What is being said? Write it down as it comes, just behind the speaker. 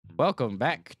Welcome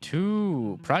back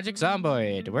to Project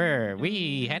Zomboid, where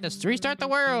we had to restart the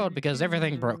world because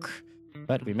everything broke.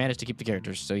 But we managed to keep the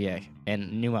characters, so yeah.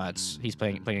 And new mods. He's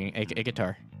playing a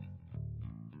guitar.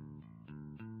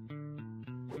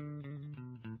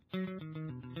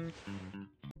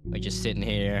 We're just sitting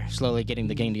here, slowly getting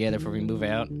the game together before we move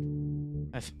out.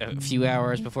 A few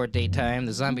hours before daytime,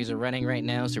 the zombies are running right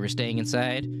now, so we're staying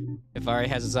inside. If Ari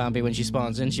has a zombie when she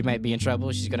spawns in, she might be in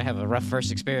trouble. She's gonna have a rough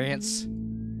first experience.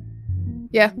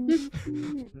 Yeah.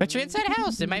 But you're inside a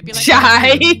house. It might be like Shy.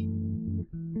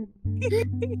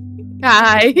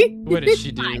 Hi. What did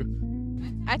she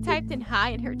do? I typed in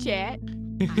hi in her chat.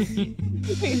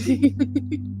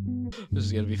 This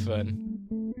is gonna be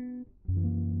fun.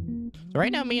 So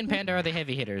right now, me and Panda are the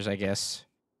heavy hitters, I guess.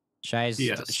 Shy's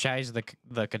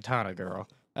the katana girl.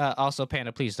 Also,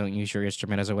 Panda, please don't use your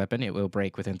instrument as a weapon. It will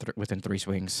break within 3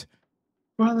 swings.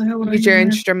 Why the hell would I Use your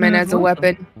instrument as a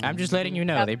weapon. I'm just letting you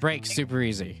know, they break super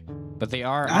easy. But they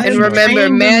are... And remember,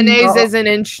 mayonnaise is an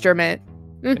instrument.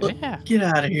 Yeah. Get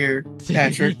out of here,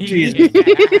 Patrick. Jesus.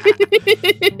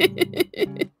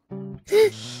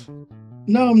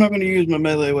 No, I'm not going to use my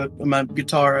melee weapon, my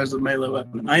guitar as a melee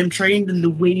weapon. I am trained in the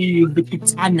way of the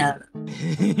katana.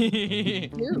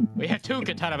 We have 2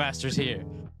 katana masters here.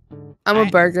 I'm a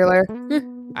burglar.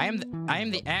 I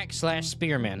am the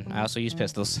axe/spearman. I also use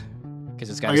pistols because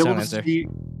it's got Are a you able silencer.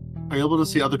 to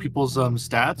see other people's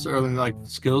stats or like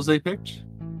skills they picked?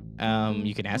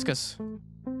 You can ask us.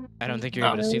 I don't think you're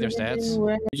able to see their stats.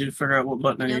 I need you to figure out what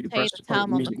button I It'll need to tell you press the to play the time on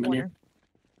the music menu. corner.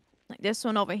 Like this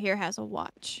one over here has a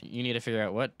watch. You need to figure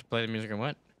out what to play the music and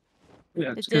what.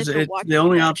 Yeah, It's because digital watch the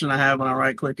only back. option I have when I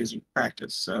right click is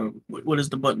practice. So, what is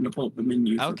the button to pull up the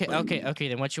menu? for Okay. playing?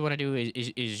 Then what you want to do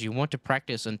is you want to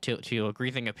practice until a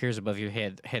green thing appears above your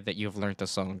head that you've learned the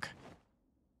song.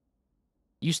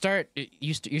 You start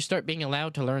being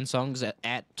allowed to learn songs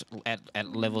at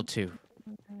level 2.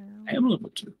 I am level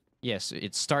 2. Yes,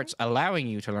 it starts allowing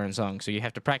you to learn songs, so you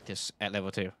have to practice at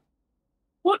level 2.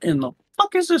 What in the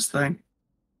fuck is this thing?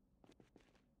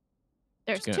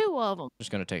 There's Good. 2 of them.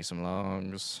 Just gonna take some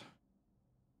longs.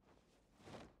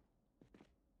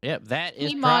 Yep, that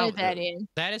is We modded that in.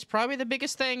 that is probably the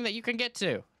biggest thing that you can get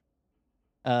to.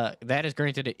 That is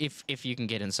granted if you can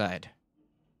get inside.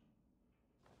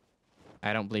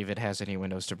 I don't believe it has any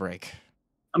windows to break.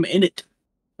 I'm in it.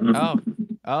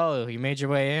 Oh, you made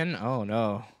your way in? Oh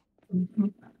no.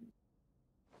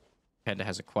 Panda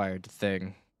has acquired the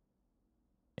thing.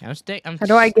 Yeah, How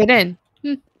do I get in?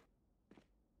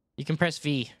 You can press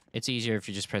V. It's easier if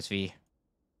you just press V.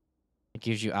 It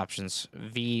gives you options.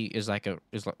 V is like a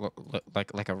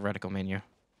radical menu.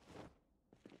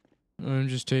 I'm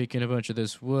just taking a bunch of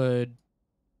this wood.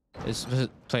 This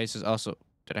place is also.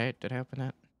 Did I open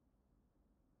that?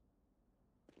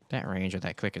 That range of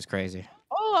that click is crazy.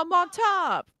 Oh, I'm on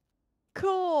top.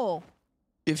 Cool.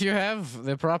 If you have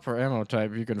the proper ammo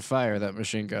type, you can fire that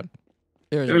machine gun.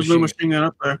 There's no machine gun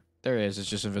up there. There is. It's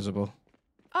just invisible.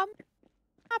 Up.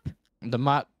 The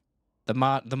mod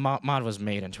was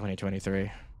made in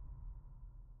 2023.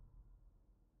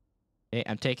 Hey,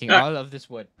 I'm taking all of this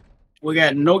wood. We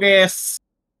got no gas.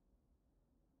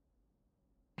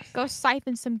 Go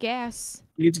siphon some gas.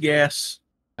 Needs gas.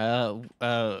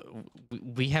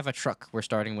 We have a truck we're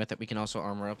starting with that we can also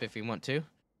armor up if we want to.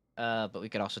 But we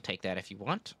could also take that if you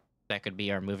want. That could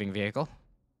be our moving vehicle.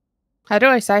 How do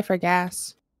I cipher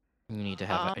gas? You need to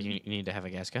have you need to have a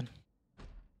gas gun.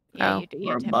 Yeah, Oh. you do. You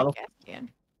Or have a to have bottle. a gas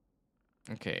can.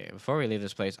 Okay, before we leave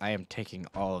this place, I am taking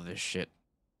all of this shit.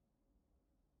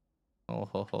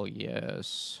 Oh,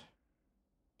 yes.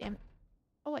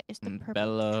 Oh, wait, it's the purple truck.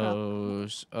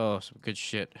 Bellows. Oh, some good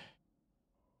shit.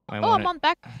 Oh, I'm on the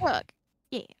back of the truck.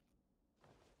 Yeah.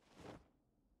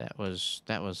 That was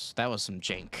some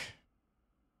jank.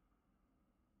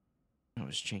 That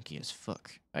was janky as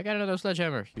fuck. I got another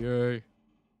sledgehammer. Yay.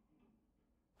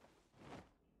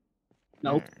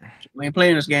 Nope. We ain't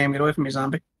playing this game. Get away from me,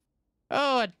 zombie.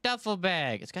 Oh, a duffel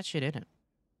bag. It's got shit in it.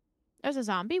 There's a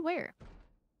zombie? Where?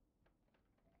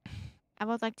 I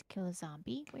would like to kill a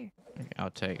zombie. Where? Okay, I'll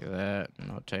take that,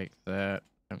 and I'll take that.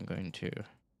 I'm going to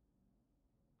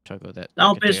toggle that.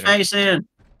 Stomp his container. face in.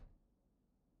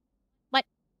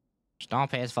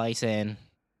 Stomp his face in. If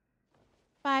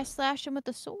I slash him with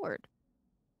a sword.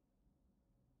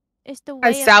 It's the way A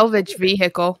of the salvage sword.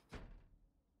 vehicle.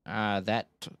 That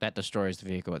destroys the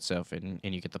vehicle itself, and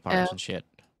you get the parts Oh. and shit.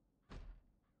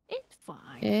 It's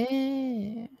fine.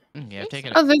 Yeah. Yeah, I've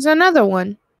taken. Oh, there's another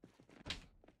one.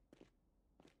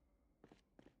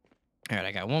 All right,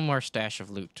 I got one more stash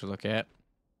of loot to look at.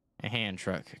 A hand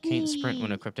truck. Can't sprint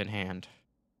when equipped in hand.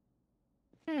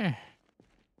 Eh.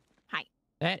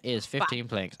 That is 15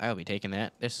 planks. I'll be taking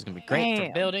that. This is gonna be great for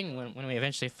Damn. building when we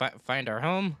eventually find our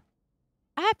home.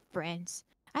 I have friends.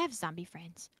 I have zombie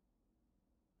friends.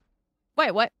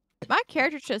 Wait, what? My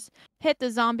character just hit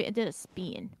the zombie and did a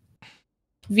spin.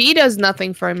 V does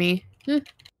nothing for me. It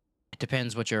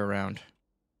depends what you're around.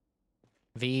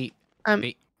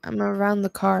 I'm around the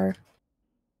car.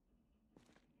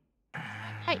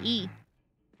 Hi, E.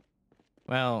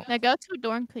 Well, Now go to a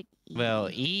door and click E. well,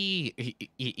 E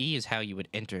is how you would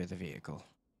enter the vehicle.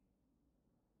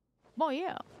 Well,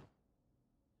 yeah.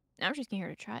 I'm just here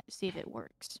to try it to see if it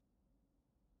works.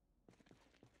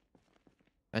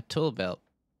 A tool belt.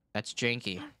 That's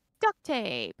janky. Duct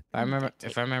tape.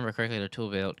 If I remember correctly, the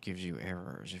tool belt gives you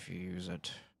errors if you use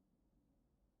it.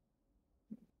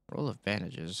 Roll of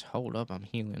bandages. Hold up, I'm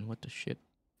healing. What the shit?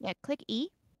 Yeah, click E.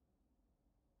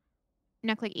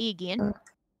 Now click E again.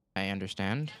 I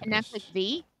understand. And now Yes. click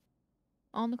V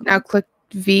on the Now car. click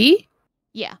V.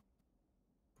 Yeah,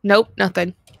 Nope,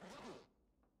 nothing.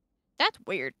 that's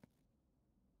weird.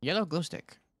 Yellow glow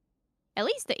stick. At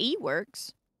least the E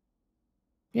works.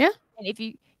 Yeah. And if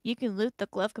you can loot the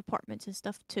glove compartments and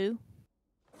stuff too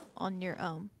on your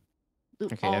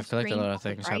loot Okay, all I've collected a screen lot of on the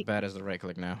things. How right. bad is the right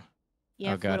click now?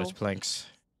 Yeah, Oh god, it's little planks.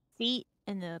 feet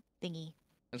and the thingy.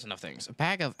 That's enough things. A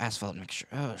bag of asphalt mixture.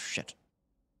 Oh shit.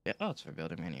 Yeah. Oh, it's for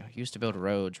building menu. Used to build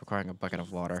roads requiring a bucket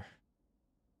of water.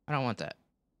 I don't want that.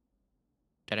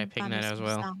 Did I And ping find me that as some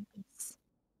well? zombies.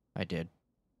 I did.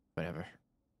 Whatever.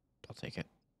 I'll take it.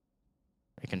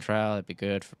 Recon trial, that'd be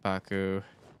good for Baku.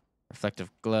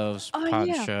 Reflective gloves, Oh, yeah.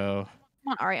 poncho.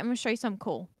 Come on, all right, I'm gonna show you something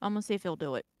cool. I'm gonna see if he'll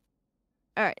do it.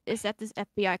 All right, it's at this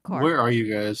FBI car. Where are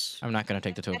you guys? I'm not gonna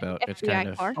take the tool belt. It's FBI kind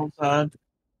of car. Outside.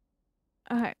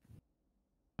 All right.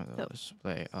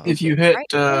 display. If you hit,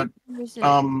 Right, where's it?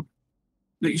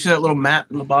 you see that little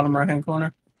map in the bottom right hand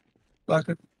corner?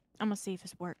 Bucket. I'm gonna see if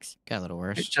this works. got a little It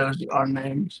worse. shows you our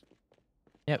names.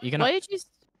 Yep, you can. What did you?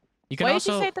 You can What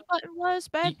also. did you say the button was,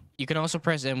 babe? You can also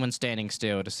press M when standing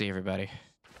still to see everybody.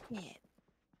 Yeah.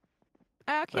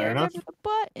 I Fair can't enough. remember the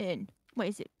button. What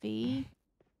is it? V?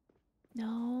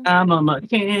 No. I'm a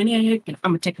mechanic, and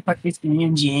I'm gonna take apart this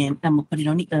engine. I'm gonna put it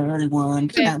on the other one.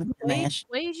 Come Yeah, out of the smash.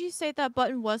 What did you say that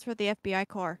button was for the FBI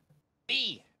car?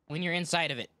 B when you're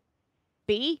inside of it.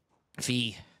 B?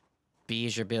 V. B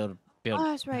is your build. Oh,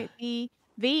 that's right. V.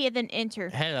 V and then enter.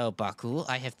 Hello, Baku.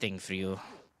 I have thing for you.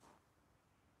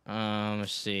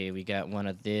 Let's see. We got one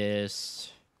of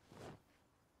this.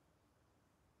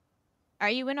 Are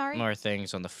you in Ari? More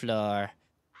things on the floor.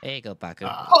 There you go, Baku.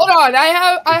 Hold on,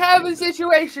 I have a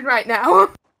situation right now.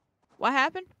 What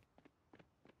happened?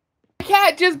 My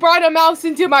cat just brought a mouse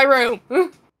into my room.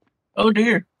 Oh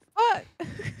dear. What?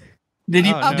 Did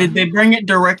you? Oh, no. Did they bring it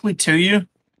directly to you?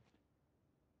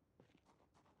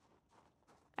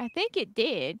 I think it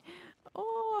did.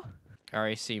 Oh.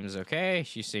 Ari seems okay.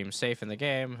 She seems safe in the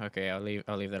game. Okay, I'll leave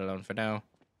that alone for now.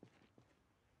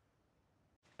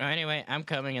 Anyway, I'm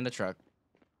coming in the truck.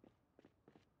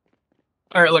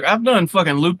 All right, look, I've done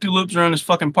fucking loop-de-loops around this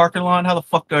fucking parking lot. How the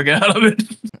fuck do I get out of it?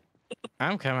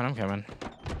 I'm coming.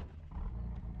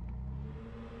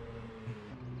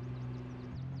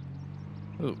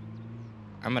 Ooh.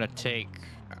 I'm gonna take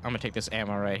this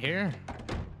ammo right here.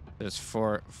 This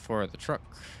for the truck.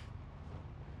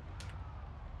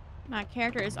 My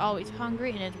character is always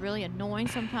hungry and it's really annoying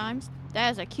sometimes.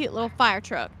 That is a cute little fire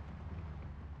truck.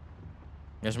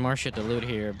 There's more shit to loot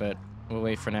here, but we'll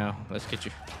wait for now. Let's get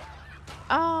you.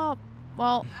 Oh,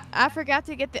 well, I forgot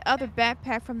to get the other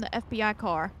backpack from the FBI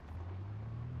car.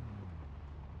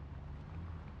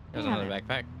 There's Damn another it.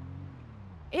 backpack.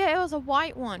 Yeah, it was a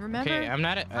white one, remember? Okay, I'm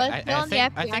not. Let's go on the I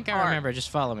FBI think I car. remember. Just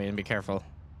follow me and be careful.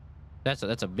 That's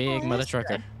a big Oh, mother that's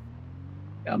trucker. good.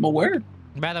 I'm aware.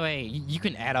 By the way, you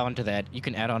can add on to that. You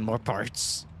can add on more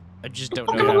parts. I just don't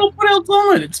Fucking know. know what else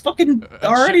on it. It's fucking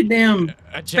already damn.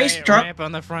 A Space giant truck. ramp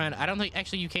on the front. I don't think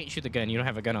actually you can't shoot the gun. You don't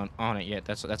have a gun on it yet.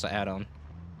 That's an add-on.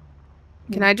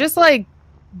 Can I just like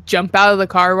jump out of the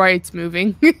car while it's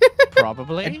moving? I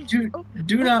Probably.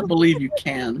 do not believe you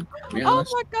can. To be Oh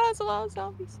honest. my god, it's a lot of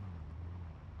zombies.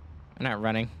 I'm not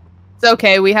running. It's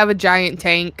okay, we have a giant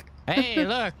tank. Hey,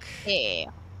 look. Yeah.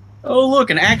 Oh look,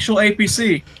 an actual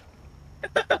APC.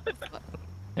 Let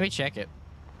me check it.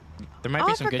 There might Oh,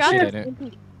 be I some good forgot shit in there's it.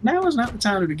 MP. Now is not the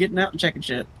time to be getting out and checking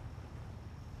shit.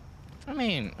 I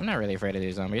mean, I'm not really afraid of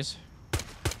these zombies.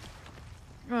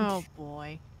 Oh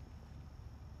boy.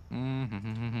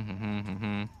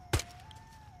 Can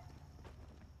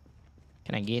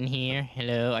I get in here?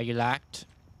 Hello, are you locked?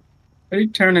 How do you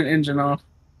turn an engine off?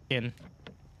 In.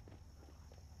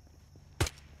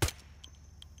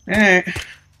 Alright.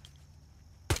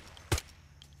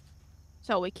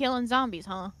 So we killing zombies,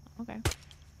 huh? Okay.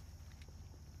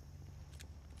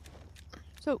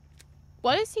 So,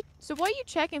 what is he? So what are you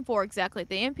checking for exactly?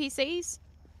 The NPCs?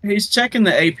 He's checking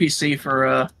the APC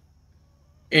for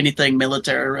anything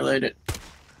military related.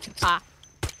 Ah.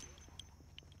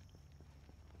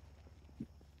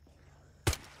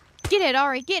 Get it,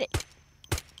 Ari. Get it.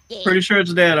 Yeah. Pretty sure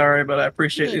it's dead already, but I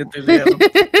appreciate the enthusiasm.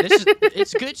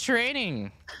 It's good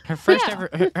training. Her first ever,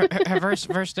 her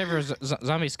first ever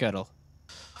zombie scuttle.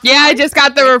 Yeah, I just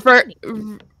got the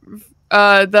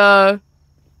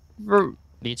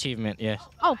The achievement, yeah.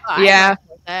 Oh, Yeah.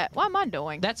 That. What am I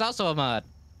doing? That's also a mod.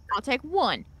 I'll take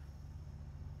one.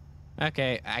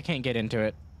 Okay, I can't get into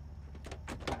it.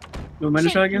 You want me to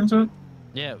try to get into it?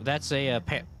 Yeah, that's a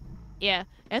Yeah,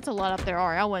 it's a lot up there,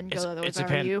 Ari. I wouldn't go there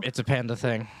with you. It's a panda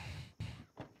thing.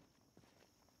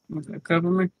 Okay, cover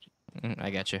me.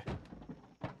 I got you.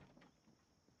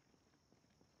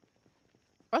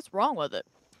 What's wrong with it?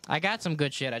 I got some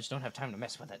good shit. I just don't have time to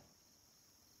mess with it.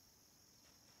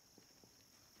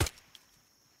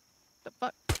 The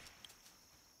fuck?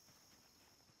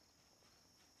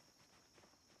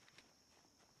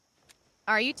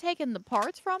 Are you taking the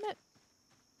parts from it?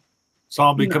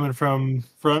 Zombie No. coming from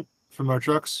front from our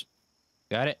trucks.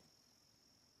 Got it.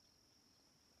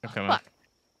 Come on. Fuck.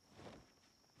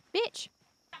 Bitch.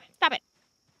 Stop it.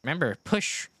 Remember,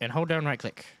 push and hold down right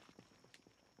click.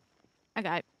 I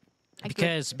got it.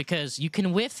 Because you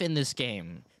can whiff in this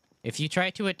game. If you try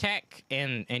to attack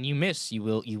and you miss, you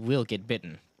will get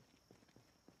bitten.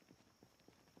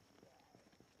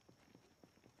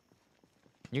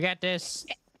 You got this.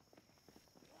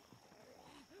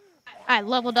 I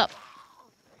leveled up.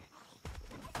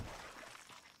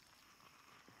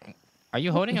 Are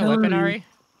you holding a weapon, Ari?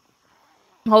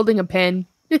 I'm holding a pen.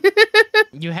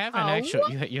 You have an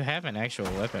you have an actual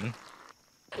weapon.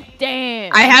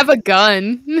 Damn. I have a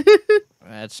gun.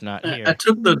 That's not I here.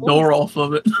 took the door off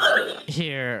of it.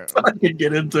 Here, so I could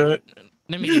get into it.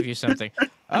 let me give you something.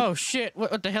 Oh shit!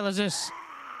 What the hell is this?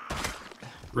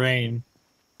 Rain.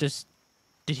 Did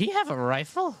he have a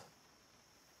rifle?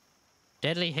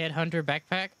 Deadly Headhunter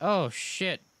backpack? Oh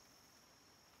shit.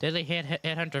 Deadly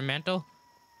Headhunter mantle?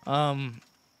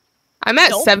 I'm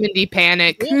at 70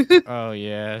 panic. Oh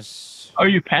yes. Are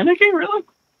you panicking, really?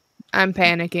 I'm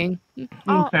panicking.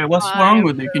 Oh, Okay, what's wrong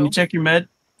with you? Can you check your med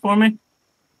for me?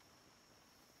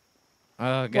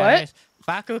 Oh guys.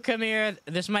 Baku, come here.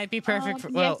 This might be perfect for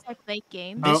yes, I play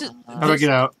games. this Oh, is how do I get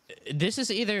out? this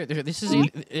is either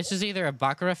a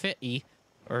Bakura fit E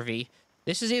or V.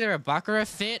 This is either a Bakura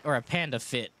fit or a panda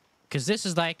fit. Cause this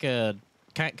is like a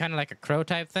kind of like a crow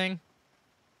type thing.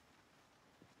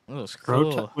 Oh, it's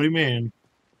cool. What do you mean?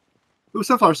 Ooh,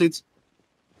 sunflower seeds.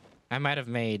 I might have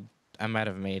made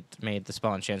the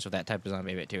spawn chance with that type of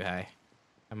zombie a bit too high.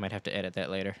 I might have to edit that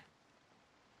later.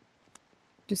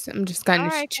 I'm just kind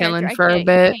of Alright, chilling character, for I a get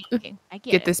bit. it. I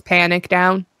get Get it. this panic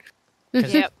down.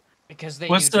 Yep. Because they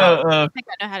What's use the I think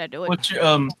I know how to do it. what's your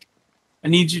I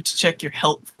need you to check your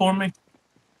health for me.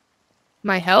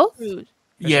 My health? Rude.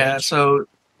 Yeah, H. so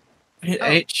hit Oh.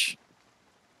 H.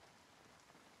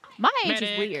 My age Medic.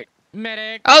 is weird.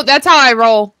 medic. Oh, that's how I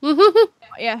roll.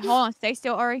 Yeah, hold on. Stay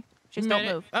still, Ari. Just don't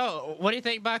Medic. move. Oh, what do you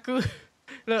think, Baku?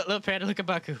 look, Panda, look at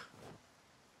Baku.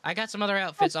 I got some other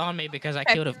outfits on me because I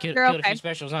Okay, killed a you're few okay.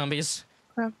 special zombies.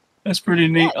 That's pretty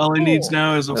neat. That's All he needs cool.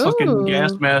 now is a fucking Ooh.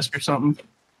 gas mask or something.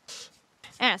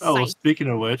 And a Oh, well, sight. speaking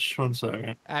of which, one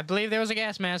second. I believe there was a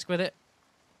gas mask with it,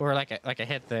 or like a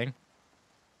head thing.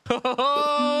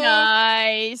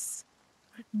 Nice.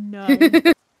 No.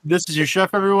 This is your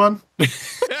chef, everyone.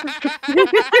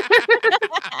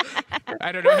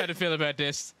 I don't know how to feel about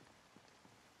this.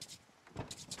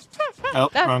 Oh,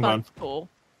 That wrong one. fuck's cool.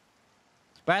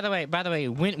 By the way,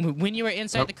 when you were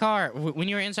inside the car, when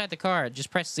you were inside the car,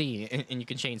 just press C and you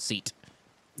can change seat.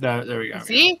 There we go.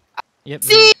 See? Yep.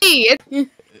 See?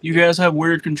 You guys have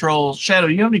weird controls. Shadow,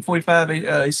 you have any 45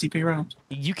 ACP rounds?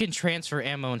 You can transfer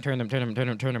ammo and turn them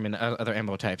into other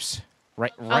ammo types.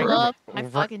 Right, I love my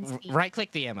fucking seat. right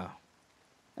click the ammo.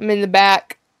 I'm in the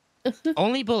back.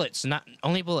 Only bullets, not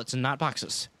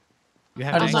boxes. You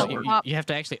have How to does that actually, work? you have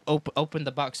to actually open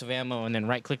the box of ammo and then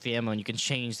right click the ammo and you can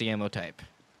change the ammo type.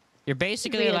 You're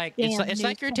basically Be a like it's damn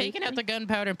like you're new taking out the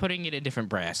gunpowder and putting it in different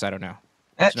brass. I don't know.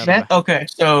 Okay,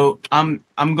 so I'm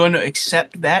going to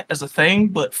accept that as a thing,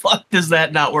 but fuck, does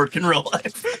that not work in real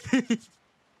life?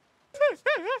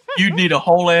 You'd need a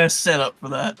whole ass setup for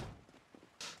that.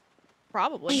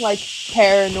 Probably. I'm like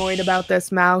paranoid about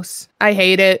this mouse. I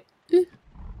hate it.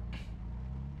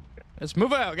 Let's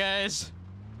move out, guys.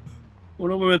 What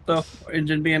over with the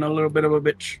engine being a little bit of a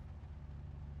bitch?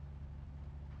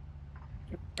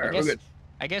 Alright, we're good.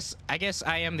 I guess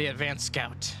I am the advanced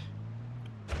scout.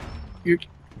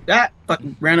 That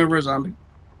fucking ran over a zombie.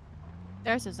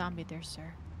 There's a zombie there, sir.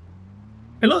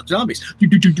 Hey, look, zombies.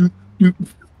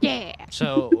 Yeah.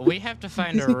 So we have to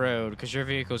find a road because your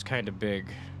vehicle's kind of big.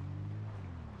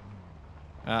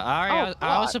 Ari, Oh, I was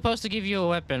God. supposed to give you a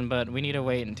weapon, but we need to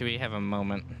wait until we have a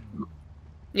moment.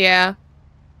 Yeah.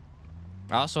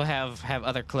 I also have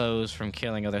other clothes from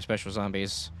killing other special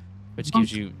zombies, which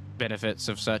gives you benefits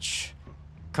of such.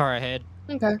 Car ahead,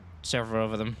 Okay.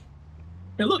 several of them.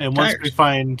 Hey, look, And once tires. we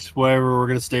find wherever we're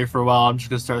gonna stay for a while, I'm just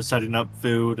gonna start setting up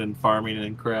food and farming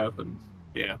and crap, and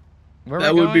yeah. Where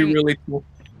That we're would be going? really cool.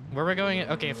 Where we're going?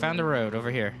 Okay, found the road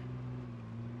over here.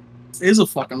 This is a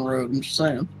fucking road, I'm just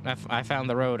saying. I found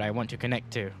the road I want to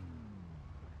connect to.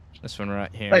 This one right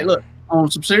here. Hey, look,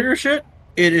 on some serious shit,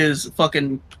 it is a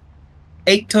fucking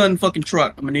 8-ton fucking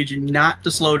truck. I'm gonna need you not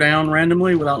to slow down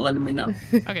randomly without letting me know.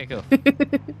 Okay, cool.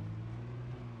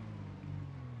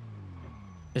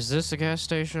 Is this a gas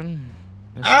station?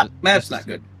 That's not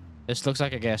good. This looks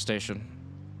like a gas station.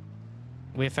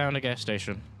 We found a gas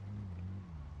station.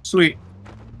 Sweet.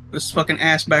 This fucking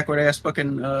backward ass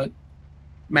fucking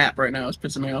map right now is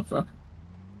pissing me off, though.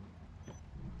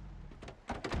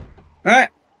 Alright.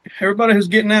 Everybody who's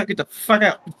getting out, get the fuck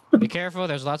out. Be careful,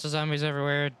 there's lots of zombies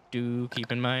everywhere. Do keep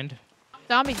in mind.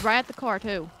 Zombies right at the car,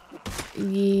 too.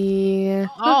 Yeah.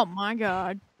 Oh, my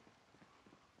God.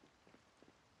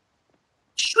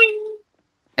 Swing.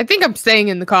 I think I'm staying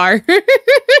in the car.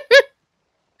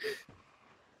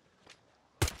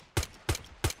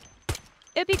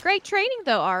 It'd be great training,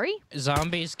 though, Ari.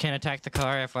 Zombies can attack the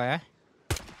car, FYI.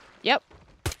 Yep.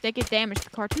 They could damage the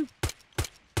car, too.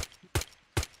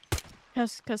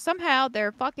 Cause somehow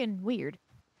they're fucking weird.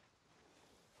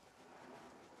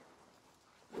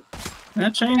 Can I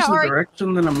change Yeah, the alright.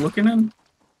 direction that I'm looking in?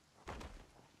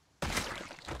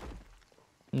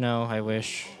 No, I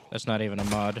wish. That's not even a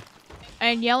mod.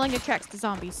 And yelling attracts the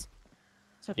zombies.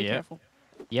 So be Yep. careful.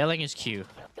 Yelling is Q.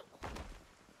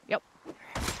 Yep.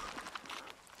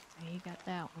 You got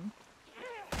that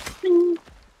one.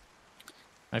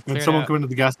 I've Can cleared someone out. come into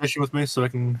the gas station with me so I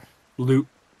can loot?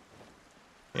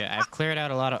 Yeah, I've cleared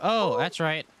out a lot of. Oh, that's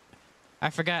right. I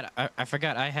forgot. I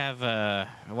forgot. I have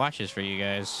watches for you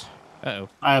guys. Uh oh.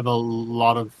 I have a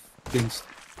lot of things,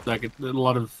 like a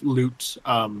lot of loot.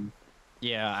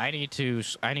 Yeah, I need to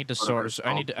sort. I need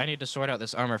to sort out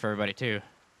this armor for everybody too.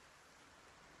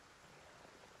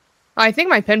 I think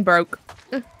my pin broke.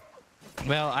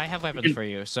 Well, I have weapons for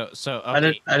you. So I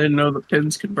okay. didn't know the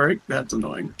pins could break. That's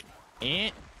annoying.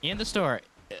 In the store,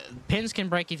 pins can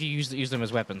break if you use them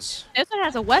as weapons. This one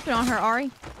has a weapon on her,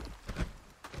 Ari.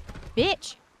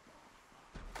 Bitch.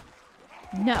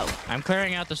 No. I'm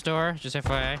clearing out the store, just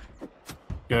FYI.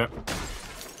 Yeah.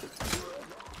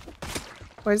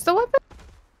 Where's the weapon?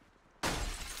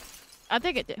 I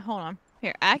think it did. Hold on.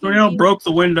 Here, I can. Well, give- broke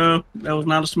the window. That was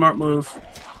not a smart move.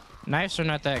 Knives are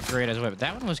not that great as a weapon.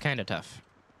 That one was kind of tough.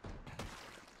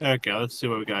 Okay, let's see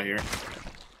what we got here.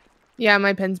 Yeah,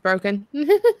 my pin's broken.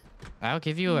 I'll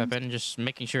give you a weapon, just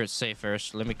making sure it's safe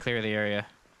first. Let me clear the area.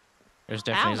 There's I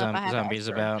definitely don't know if I have zombies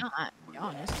extra or about. not, to be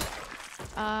honest.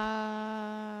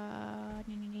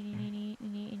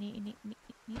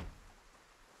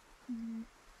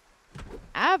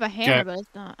 I have a hammer, Okay. but it's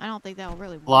not. I don't think that will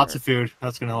really work. Lots of food.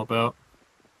 That's gonna help out.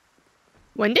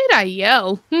 When did I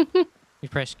yell? You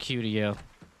press Q to yell.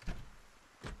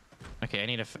 Okay, I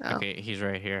need a. Oh. Okay, he's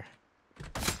right here.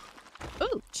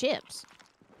 Ooh, chips.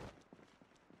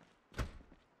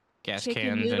 Gas Chicken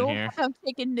cans noodle. in here.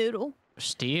 Chicken noodle.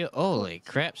 Steel. Holy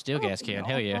crap! Steel Oh, gas can.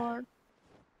 Hell yeah. bar.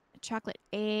 Chocolate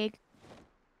egg.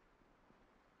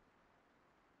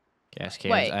 Gas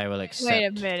cans. Wait, I will accept. Wait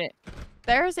a minute.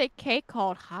 There's a cake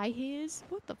called High His.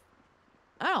 What the?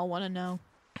 I don't want to know.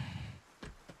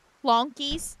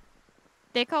 Plonkies.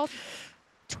 They call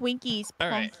Twinkies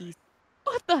Alright. Plonkies.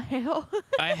 What the hell?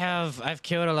 I've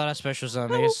killed a lot of special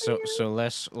zombies, so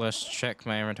let's check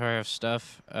my inventory of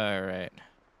stuff. All right.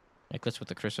 Necklace with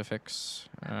the crucifix.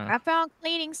 I found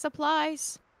cleaning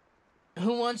supplies.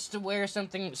 Who wants to wear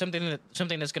something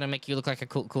that's gonna make you look like a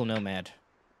cool nomad?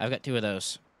 I've got 2 of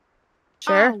those.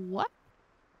 Sure. What?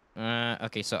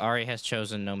 Okay, so Ari has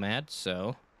chosen nomad,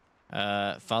 so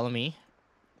follow me.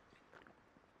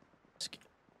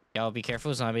 Y'all be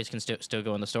careful. Zombies can still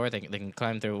go in the store. They can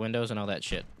climb through windows and all that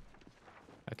shit.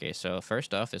 Okay, so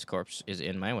first off, this corpse is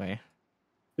in my way.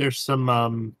 There's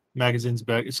some magazines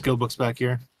back, skill books back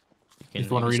here. You If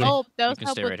you wanna can read stay- it. Oh, You those can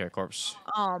help stay with right here, corpse.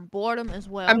 boredom as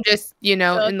well. I'm just, So in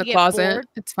if the you get closet. bored,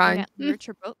 It's I fine. got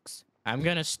literature books. I'm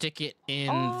gonna stick it in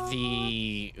Oh.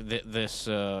 this.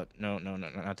 No,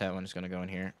 not that one. It's gonna go in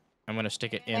here. gonna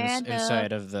stick it And,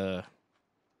 inside of the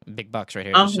big box right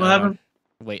here. Oh, Just, what happened?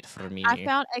 wait for me. I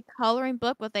found a coloring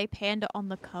book with a panda on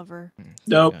the cover.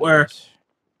 Nope, where?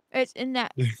 It's in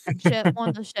that one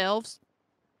of the shelves.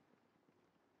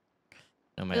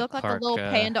 No, It looked like a little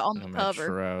panda on the cover.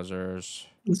 Trousers.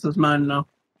 This is mine now.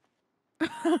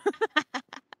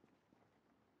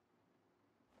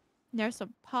 There's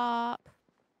some pop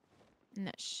in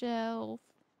that shelf.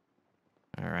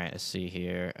 All right, let's see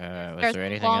here. Was There's there a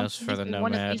anything long else for the piece in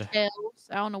one of these nomad? shelves.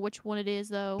 I don't know which one it is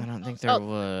though. I don't think there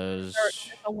was.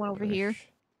 There's one over here.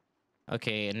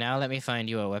 Okay, now let me find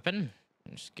you a weapon.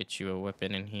 Just get you a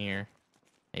weapon in here.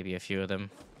 Maybe a few of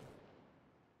them.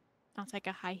 I'll take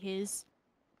a high his.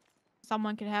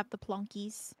 Someone could have the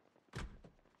plunkies.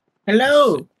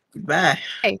 Hello. Goodbye.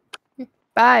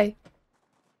 Bye.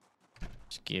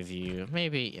 Just give you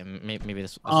maybe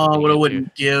this. Oh, what I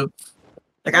wouldn't give.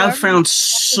 Like I've found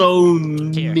so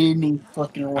many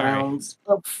fucking rounds.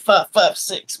 Oh,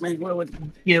 5.56, man. What I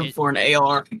would give for an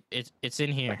AR? It's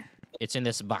in here. It's in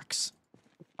this box.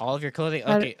 All of your clothing.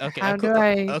 How- Okay. how do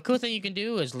I- A cool thing you can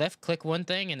do is left click one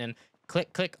thing and then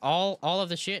click all of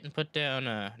the shit and put down.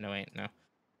 No wait, no.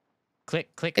 Click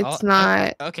all. It's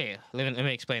not. Okay, let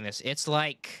me explain this. It's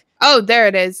like. Oh, there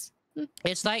it is.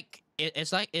 It's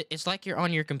like you're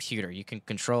on your computer. You can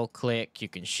control click, you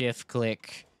can shift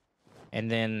click, and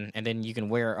then you can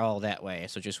wear all that way.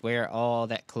 So just wear all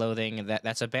that clothing. And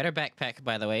that's a better backpack,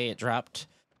 by the way. It dropped,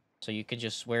 so you can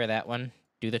just wear that one.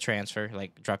 Do the transfer,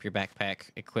 like drop your backpack,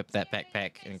 equip that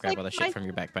backpack, and grab all the shit from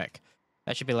your backpack.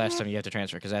 That should be the last time you have to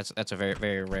transfer, because that's a very,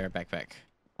 very rare backpack.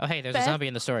 Oh hey, there's a zombie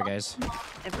in the store, guys.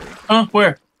 Huh?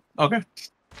 Where? Okay.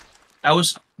 I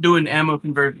was doing ammo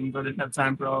conversion, but I didn't have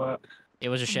time for all that. It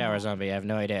was a shower zombie. I have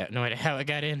no idea how it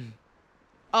got in.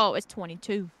 Oh, it's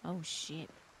 22. Oh shit.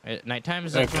 Nighttime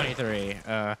is at 23.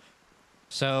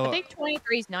 So. I think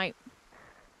 23 is night.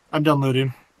 I'm done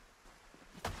looting.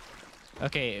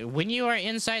 Okay, when you are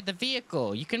inside the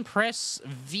vehicle, you can press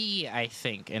V, I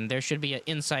think, and there should be an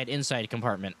inside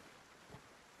compartment,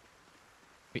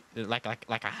 like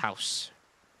a house.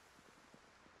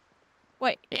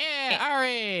 Wait. Yeah,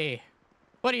 Ari,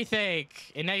 what do you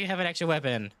think? And now you have an extra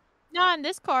weapon. No, in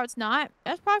this car it's not.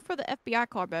 That's probably for the FBI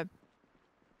car, babe.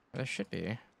 There should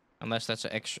be, unless that's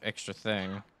an extra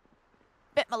thing.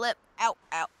 Bit my lip. Ow,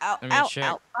 ow, ow, Let me ow, check.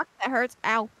 ow. Fuck, that hurts.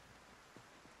 Ow.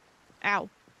 Ow.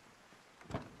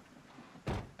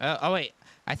 Oh wait,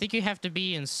 I think you have to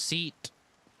be in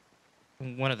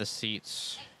one of the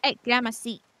seats. Hey, get out of my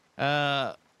seat.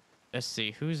 Let's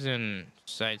see, who's in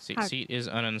side seat? How- Seat is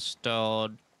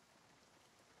uninstalled.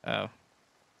 Oh,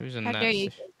 who's in How that dare you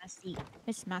seat? take my seat?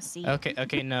 It's my seat.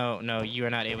 Okay, no, you are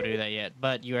not able to do that yet,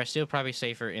 but you are still probably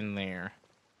safer in there.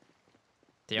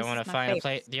 Do you This want to is my find a favorite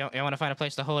place? Do you want to find a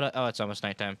place to hold it? Oh, it's almost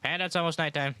nighttime. Panda, it's almost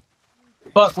nighttime.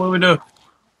 Fuck, what do we do?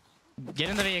 Get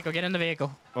in the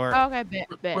vehicle. Or Okay,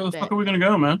 bet. Where the fuck are we gonna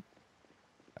go, man?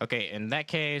 okay, in that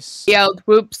case, Yelled.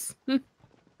 Whoops.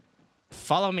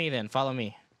 follow me then. Follow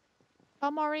me.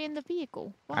 I'm already in the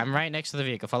vehicle. What? I'm right next to the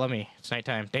vehicle. Follow me. It's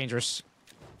nighttime. Dangerous.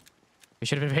 We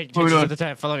should have been paying What are we attention doing? at the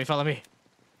time. Follow me.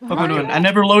 What are we doing? I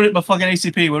never loaded my fucking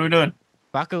ACP. What are we doing?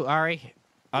 Baku, Ari,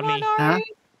 on Come me. on, Ari.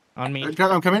 On me.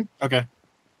 I'm coming. Okay.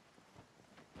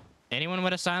 Anyone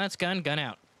with a silence gun, gun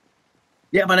out.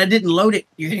 Yeah, but I didn't load it.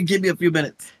 You can give me a few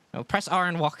minutes. No, press R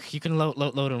and walk. You can load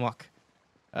and walk.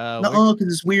 No,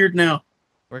 because it's weird now.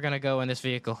 We're gonna go in this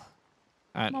vehicle.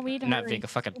 Come on, we need to Not hurry. vehicle.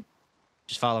 Fucking.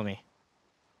 Just follow me.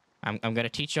 I'm gonna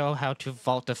teach y'all how to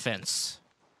vault a fence.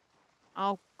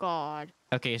 Oh God.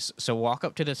 Okay, so walk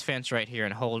up to this fence right here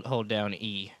and hold down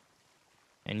E,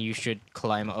 and you should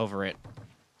climb over it.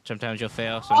 Sometimes you'll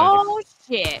fail. Sometimes Oh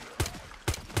shit.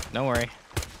 Don't worry.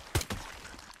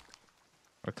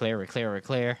 We're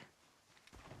clear.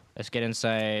 Let's get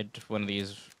inside one of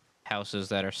these houses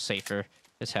that are safer.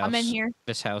 This house. I'm in here.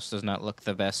 This house does not look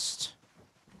the best.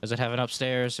 Does it have an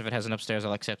upstairs? If it has an upstairs,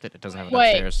 I'll accept it. It doesn't have an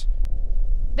Wait. upstairs.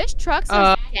 This truck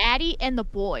says Daddy and the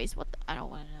boys. What the? I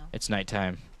don't want to know. It's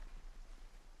nighttime.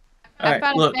 All right,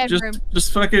 found a look, bedroom.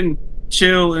 just fucking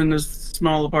chill in this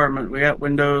small apartment. We got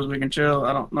windows. We can chill.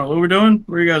 I don't know what we're doing.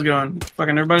 Where are you guys going?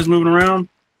 Fucking everybody's moving around.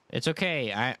 It's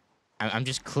okay. I'm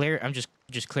just clear. I'm just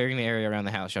clearing the area around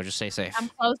the house. Y'all just stay safe. I'm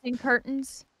closing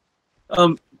curtains.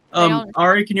 Um, don't-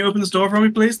 Ari, can you open this door for me,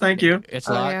 please? Thank you. It's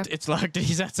Oh, locked. yeah. It's locked.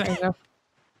 He's outside. There you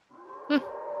go.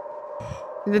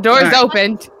 The door's Alright.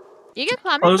 opened. You can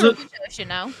climb Close into it. it, you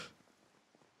know.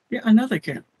 Yeah, I know they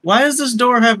can. Why does this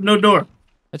door have no door?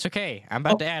 It's okay. I'm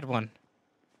about to add one.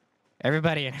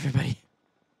 Everybody.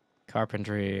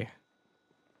 Carpentry.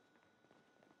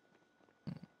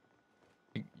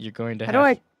 You're going to How have. do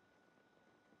I?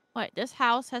 Wait, this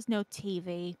house has no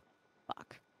TV.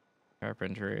 Fuck.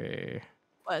 Carpentry.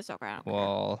 Well, it's okay. I don't care.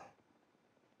 Wall.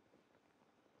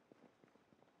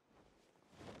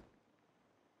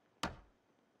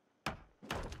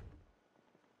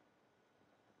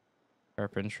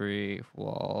 Carpentry.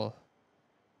 Wall.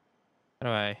 How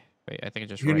do I... Wait, I think I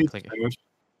just You right need click it. stairs.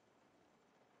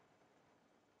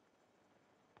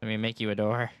 Let me make you a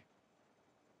door.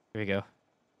 Here we go.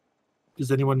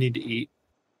 Does anyone need to eat?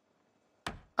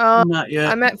 Not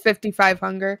yet. I'm at 55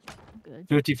 hunger. Good.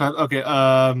 55. Okay.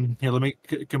 Here, let me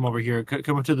come over here.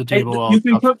 Come up to the Hey, table. while you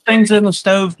can I'll- put things in the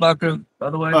stove, Baku,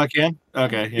 by the way. Oh, I can.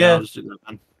 Okay. Yeah. Yeah. I'll just do that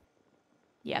then.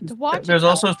 You have to watch There's it.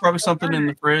 also probably something in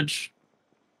the fridge.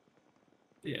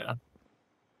 Yeah.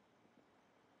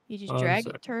 You just One drag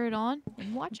sec. it, turn it on,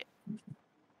 and watch it.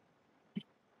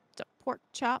 It's a pork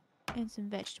chop and some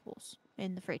vegetables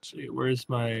in the fridge. See, where's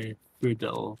my food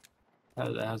that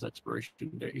has expiration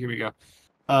date? Here we go.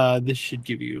 This should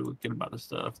give you a good amount of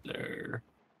stuff there.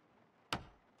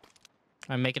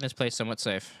 I'm making this place somewhat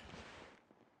safe.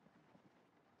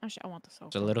 Actually, I want the sofa.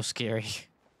 It's a little scary.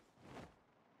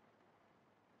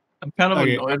 I'm kind of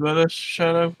Okay. annoyed by this,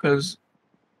 Shadow, because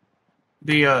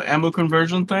the ammo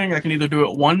conversion thing, I can either do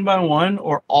it one by one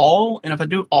or all, and if I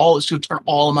do all, it's going to turn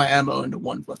all of my ammo into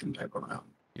one fucking type of round.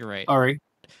 You're right. All right.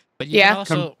 But you Yeah. can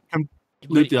also... Come but-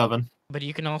 loot the oven. But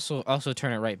you can also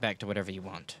turn it right back to whatever you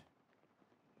want.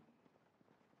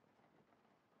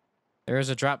 There is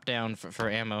a drop down for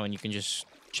ammo, and you can just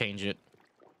change it.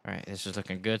 All right, this is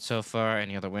looking good so far.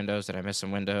 Any other windows? Did I miss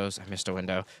some windows? I missed a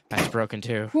window. That's broken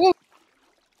too. Whoa.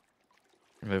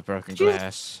 Remove broken Jeez.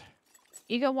 glass.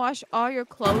 You can wash all your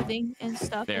clothing and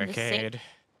stuff in the sink Barricade.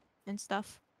 and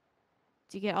stuff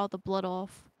to get all the blood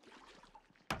off.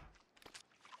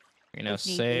 You know, If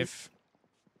need be. save.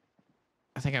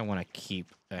 I think I want to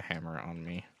keep a hammer on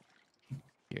me.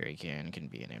 Jerry can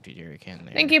be an empty jerry can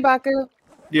there. Thank you, Baku.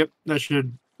 Yep. That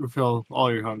should refill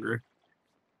all your hunger.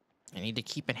 I need to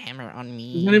keep a hammer on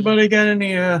me. Does anybody got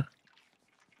any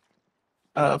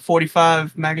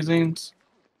 45 magazines?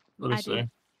 Let me I do. see.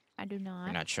 I do not.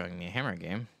 You're not showing me a hammer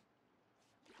game.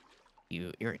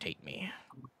 You irritate me.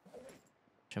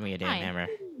 Show me a damn Fine. hammer.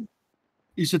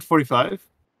 You said 45?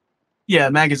 Yeah,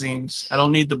 magazines. I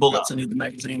don't need the bullets. I need the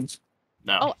magazines.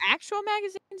 No. Oh, actual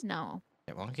magazines? No.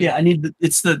 Yeah, well, Yeah, I need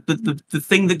it's the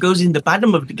thing that goes in the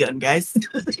bottom of the gun, guys.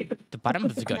 the bottom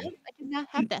of the gun. I do not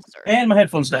have that, sir. And my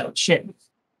headphones down. Shit.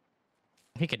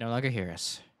 He can no longer hear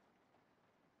us.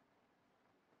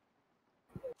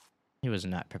 He was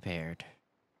not prepared.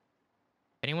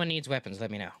 If anyone needs weapons, let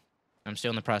me know. I'm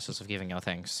still in the process of giving y'all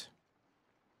things.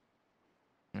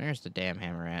 Where's the damn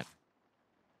hammer at?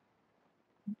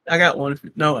 I got one.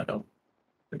 No, I don't.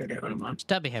 I think I got one of mine.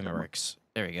 Stubby hammer works.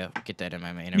 There we go. Get that in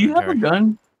my main Do you have a inventory.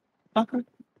 gun? Fucker?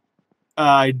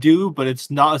 I do, but it's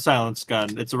not a silenced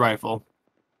gun. It's a rifle.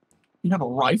 You have a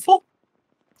rifle?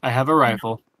 I have a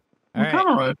rifle. All What kind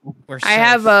right, of rifle? we're I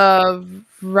have safe.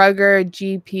 a Ruger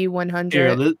GP 100.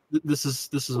 Here, this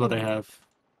is what I have.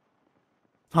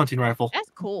 Hunting rifle. That's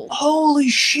cool. Holy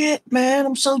shit, man!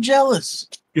 I'm so jealous.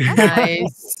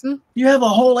 Nice. You have a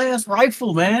whole ass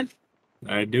rifle, man.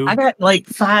 I do. I got like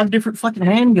 5 different fucking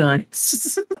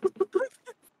handguns.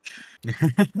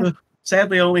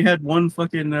 Sadly, I only had one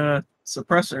fucking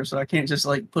suppressor, so I can't just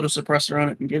like put a suppressor on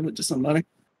it and give it to somebody.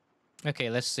 Okay,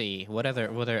 let's see. What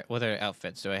other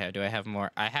outfits do I have? Do I have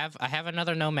more? I have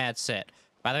another nomad set.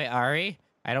 By the way, Ari,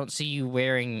 I don't see you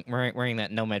wearing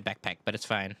that nomad backpack, but it's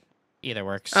fine. Either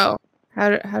works. Oh, how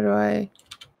do I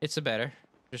It's a better.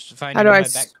 Just find how your do I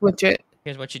nomad back. switch it?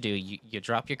 Here's what you do. You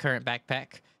drop your current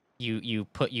backpack. You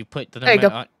put the There you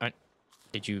nomad go. on.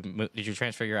 Did you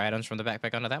transfer your items from the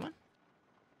backpack onto that one?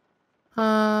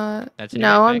 That's in your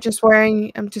No,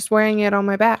 backpack? I'm just wearing it on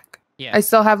my back. Yeah, I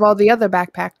still have all the other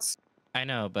backpacks. I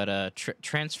know, but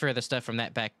transfer the stuff from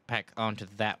that backpack onto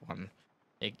that one.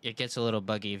 It gets a little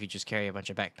buggy if you just carry a bunch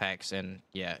of backpacks, and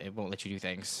yeah, it won't let you do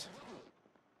things.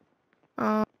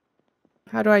 How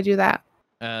do I do that?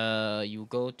 You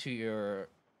go to your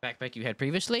backpack you had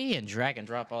previously and drag and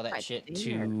drop all that Right shit there.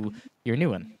 to your new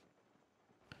one.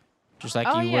 Just like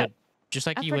Oh, you yeah. would, just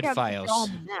like I you would forgot to put it files. on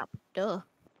the map. Duh.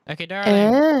 Okay, darling,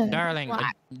 Eh. What?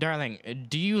 darling,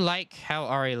 do you like how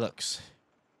Ari looks?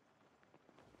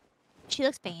 She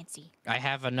looks fancy. I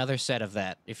have another set of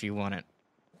that if you want it.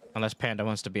 Unless Panda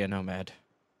wants to be a nomad.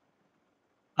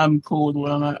 I'm cool with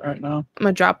where I'm at right now. I'm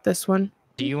gonna drop this one.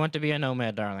 Do you want to be a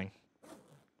nomad, darling?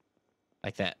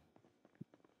 Like that.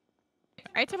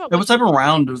 Are you talking about Yeah, what type of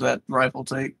round does that rifle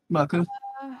take, Baku?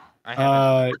 I have,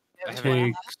 Uh, I have,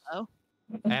 take.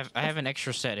 I have an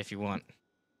extra set if you want.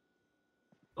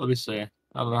 Let me see. I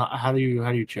don't know. How do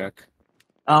you check?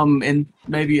 and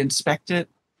maybe inspect it,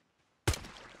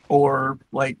 or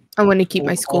like. I want to keep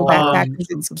my school backpack because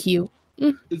it's cute.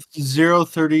 It's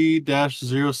 030-06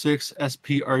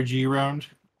 SPRG round.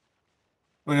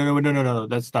 Wait, no,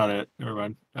 that's not it. Never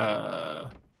mind.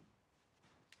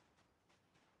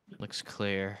 Looks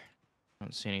clear. I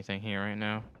don't see anything here right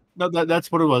now. No,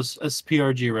 that's what it was.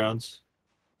 SPRG rounds.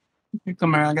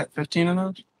 Come here, I got 15 of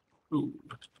those. Ooh.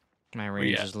 My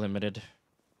range is limited.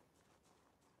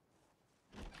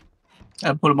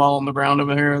 I put them all on the ground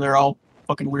over here. They're all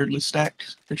fucking weirdly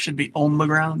stacked. They should be on the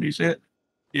ground. Do you see it?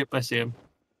 Yep, I see him.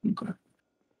 Okay.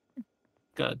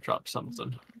 Gotta drop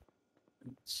something.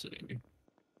 Let's see.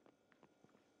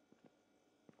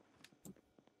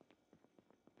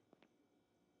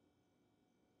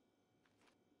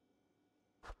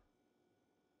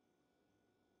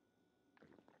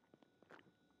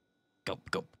 Go.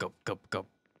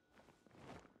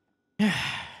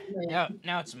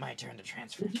 Now it's my turn to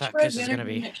transfer. Fuck, this is gonna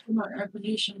be. I'm gonna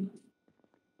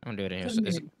do it anyway.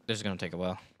 This is gonna take a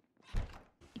while.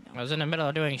 I was in the middle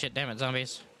of doing shit, damn it,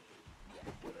 zombies.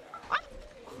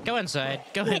 Go inside.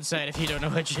 Go inside if you don't know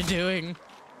what you're doing.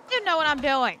 You know what I'm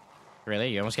doing. Really?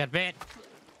 You almost got bit.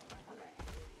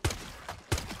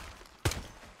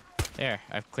 There,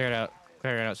 I've cleared out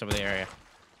some of the area.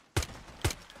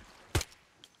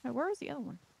 Wait, where was the other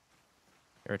one?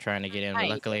 They were trying to get in, but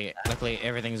luckily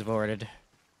everything's boarded.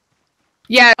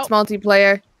 Yeah, it's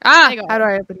multiplayer. Ah, There you go. how do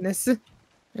I open this?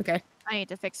 Okay. I need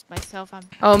to fix myself.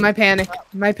 Oh, my panic.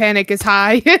 My panic is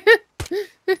high.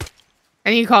 I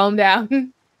need to calm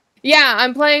down. Yeah,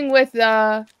 I'm playing with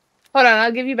hold on,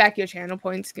 I'll give you back your channel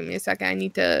points. Give me a second. I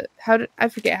need to I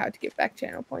forget how to give back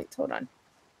channel points. Hold on.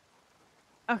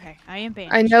 Okay, I am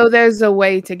banned. I know there's a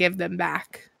way to give them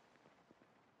back.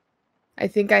 I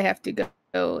think I have to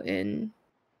go in.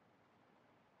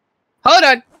 Hold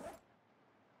on.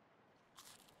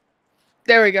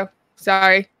 There we go.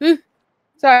 Sorry.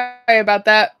 Sorry about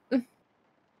that.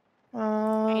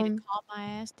 I need to calm my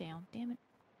ass down. Damn it.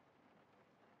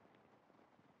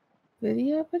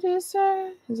 Video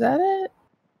producer? Is that it?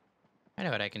 I know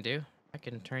what I can do. I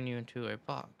can turn you into a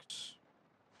box.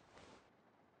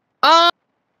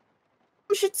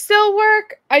 Should still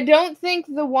work. I don't think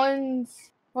the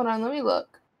ones. Hold on, let me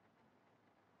look.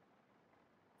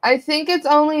 I think it's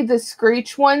only the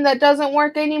Screech one that doesn't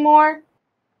work anymore.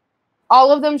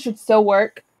 All of them should still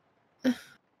work.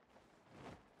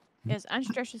 Yes,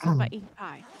 unstressed yourself by eating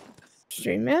pie.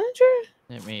 Stream manager?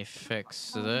 Let me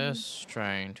fix this.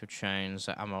 Trying to change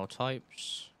the ammo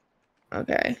types.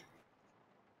 Okay.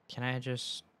 Can I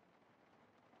just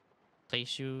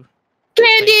place you?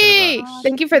 Candy! box.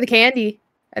 Thank you for the candy.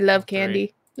 I love Great.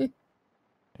 candy.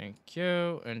 Thank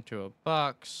you. Into a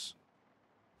box.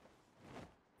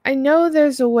 I know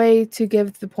there's a way to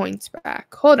give the points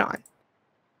back. Hold on.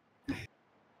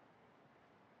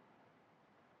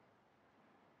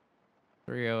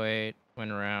 .308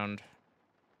 went around.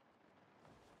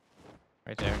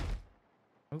 Right there.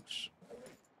 Oops.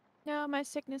 No, my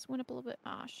sickness went up a little bit.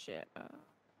 Oh shit.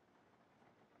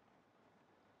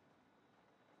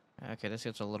 Okay, this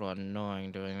gets a little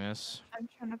annoying doing this. I'm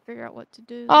trying to figure out what to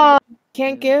do.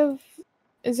 Can't give.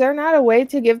 Is there not a way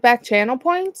to give back channel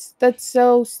points? That's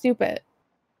so stupid.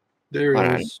 There Hold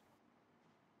it on. is.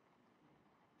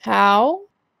 How?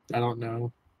 I don't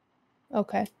know.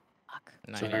 Okay. Fuck.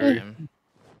 Now Sorry. I am.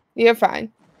 You're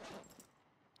fine.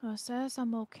 Oh, it says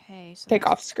I'm okay. So Take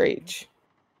that's- off Screech.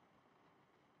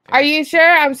 Are you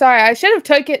sure? I'm sorry. I should have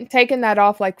taken that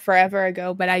off like forever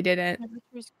ago, but I didn't.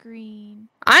 Temperature's green.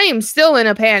 I am still in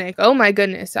a panic. Oh my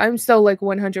goodness. I'm still like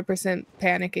 100%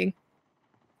 panicking.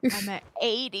 I'm at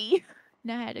 80.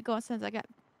 Now I had to go since I got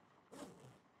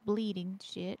bleeding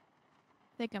shit.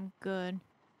 I think I'm good.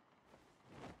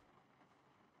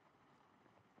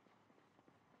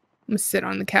 I'm gonna sit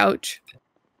on the couch.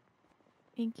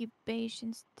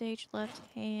 Incubation stage, left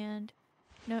hand.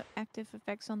 No active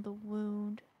effects on the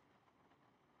wound.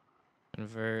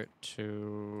 Convert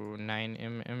to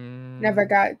 9mm. Never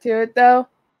got to it though.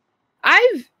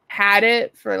 I've had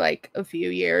it for like a few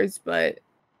years, but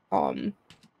I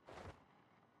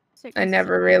Sickness is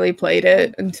never at- really played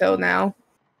it until now.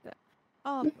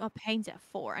 Oh, pain's at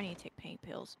 4. I need to take pain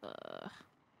pills.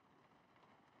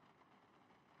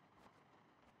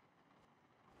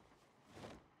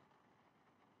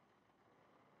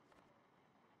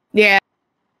 Yeah.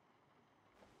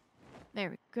 There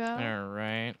we go. All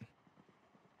right.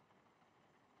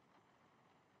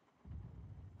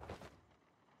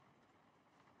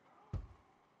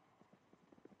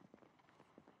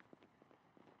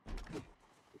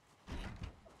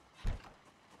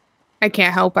 I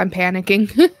can't help. I'm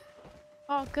panicking.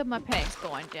 Oh Oh, good. My panic's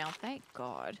going down. Thank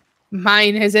God.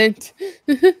 Mine isn't.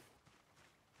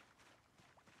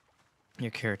 Your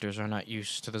characters are not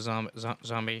used to the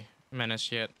zombie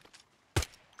menace yet.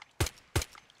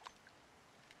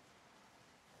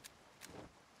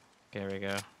 There we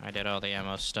go. I did all the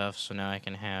ammo stuff, so now I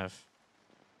can have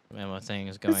ammo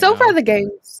things going So far on.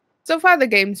 the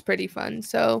game's pretty fun.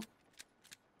 So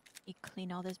You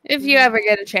clean all this. if you ever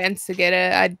get a chance to get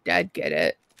it, I'd get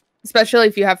it. Especially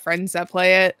if you have friends that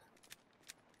play it.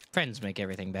 Friends make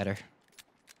everything better.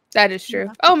 That is true.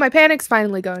 Yeah. Oh, my panic's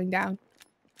finally going down.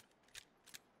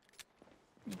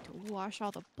 Need to wash all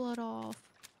the blood off.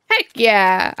 Heck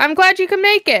yeah. I'm glad you can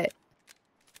make it.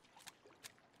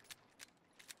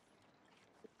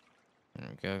 There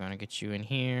we go. Gonna get you in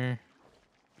here.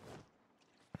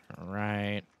 All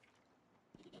right.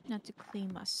 Not to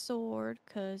clean my sword,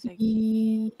 cause I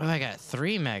Oh, I got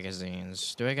 3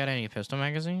 magazines. Do I got any pistol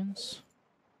magazines?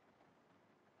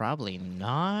 Probably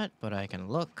not, but I can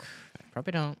look. I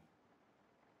probably don't.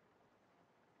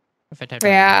 If I type in-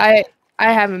 Yeah,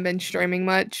 I haven't been streaming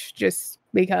much just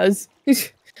because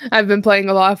I've been playing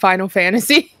a lot of Final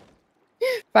Fantasy.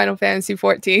 Final Fantasy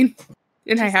 14.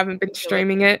 And I haven't been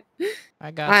streaming it.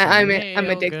 I got I'm some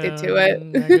addicted to nail it.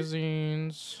 gun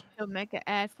magazines. will make an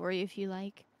ad for you if you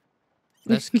like.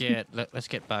 Let's get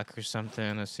Baku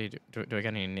something. Let's see. Do I got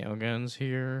any nail guns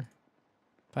here?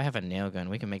 If I have a nail gun,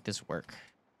 we can make this work.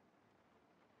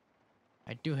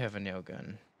 I do have a nail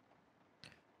gun.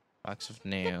 Box of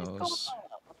nails.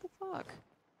 What the fuck?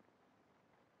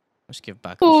 Let's give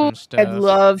Baku Ooh, some stuff. I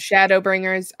love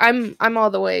Shadowbringers. I'm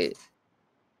all the way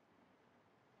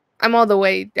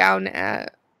down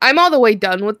at I'm all the way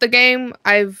done with the game.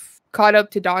 I've caught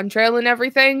up to Dawn Trail and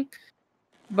everything.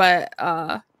 But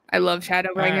I love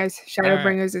Shadowbringers.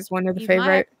 Shadowbringers is one of the You favorite.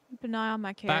 might keep an eye on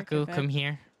my character. Baku, come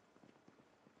here.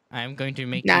 I'm going to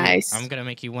make Nice. you. I'm gonna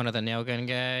make you one of the nail gun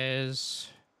guys.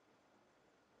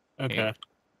 Okay. Here.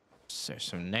 There's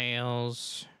some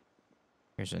nails.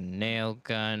 Here's a nail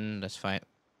gun. Let's find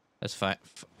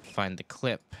the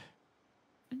clip.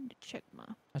 I need to check my.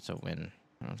 That's a win.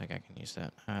 I don't think I can use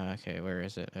that. Okay, where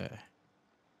is it?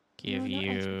 Give No, no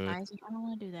you exercising. I don't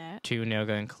want to do that. 2 nail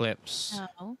gun clips.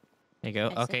 No. There you go. I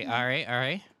said Okay, no. all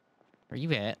right. Where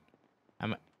you at?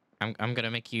 I'm gonna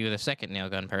make you the second nail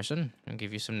gun person and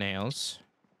give you some nails.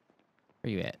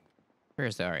 Where you at?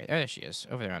 Where's the Ari? There she is,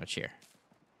 over there on a chair.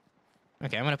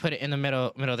 Okay, I'm gonna put it in the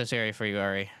middle of this area for you,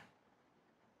 Ari.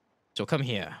 So come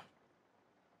here.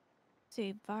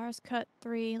 See, virus cut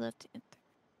 3 left.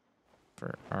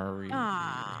 For Ari.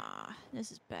 Ah,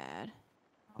 this is bad.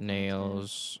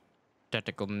 Nails.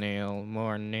 Tactical nail.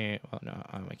 More nail. Oh no,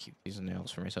 I'm gonna keep these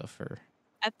nails for myself for.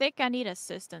 I think I need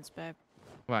assistance, babe.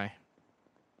 Why?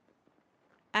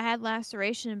 I had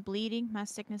laceration and bleeding. My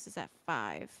sickness is at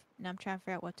 5. Now I'm trying to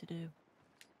figure out what to do.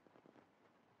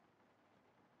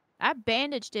 I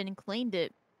bandaged it and cleaned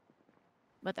it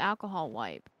with alcohol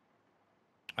wipe.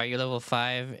 Are you level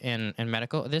 5 in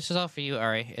medical? This is all for you,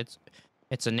 Ari.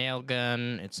 It's a nail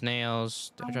gun. It's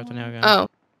nails. Did I drop the nail gun? Oh,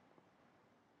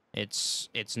 It's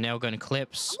nail gun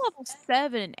clips. I'm level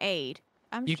 7 and 8.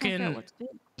 I'm You just trying to figure out can- what to do.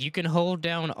 You can hold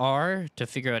down R to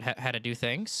figure out how to do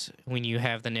things when you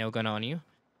have the nail gun on you,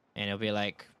 and it'll be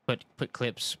like put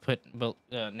clips, put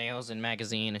nails in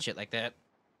magazine and shit like that.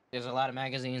 There's a lot of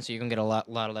magazines, so you can get a lot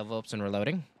of level ups and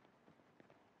reloading.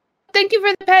 thank you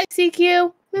for the pet,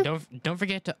 CQ. Don't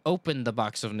forget to open the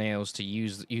box of nails to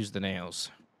use the nails.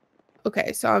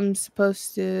 Okay, so I'm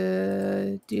supposed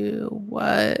to do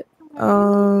what?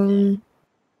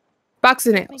 Box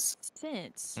of That nails. makes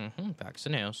sense. Box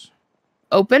of nails.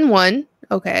 Open one.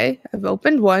 Okay, I've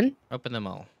opened one. Open them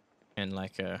all, and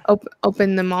like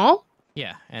Open them all.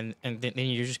 yeah, and then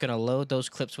you're just gonna load those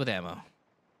clips with ammo.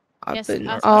 Yes, Open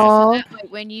I was all. gonna say, that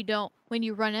way when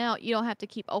you run out, you don't have to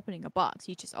keep opening a box.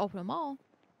 You just open them all.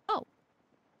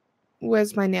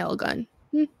 Where's my nail gun?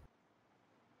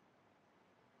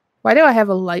 Why do I have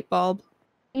a light bulb?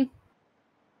 I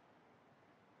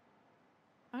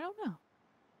don't know.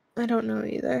 I don't know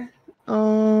either.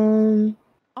 Oh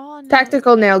no.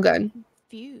 Tactical nail gun.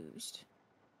 Confused.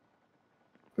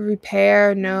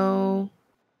 Repair, no.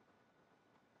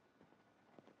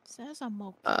 Says I'm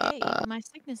okay. My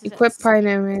sickness is at Equip 6.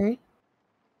 primary.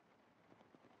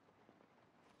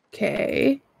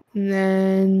 Okay. And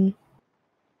then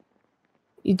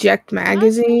eject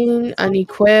magazine,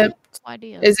 unequip. No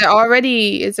idea. Is it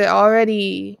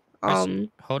already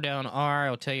Hold down R.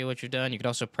 It'll tell you what you've done. You could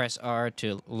also press R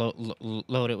to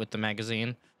load it with the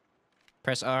magazine.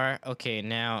 Press R. Okay,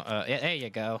 now yeah, there you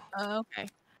go. Okay.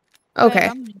 okay. Babe,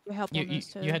 I'm gonna need your help on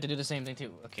this too. You had to do the same thing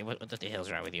too. Okay, what the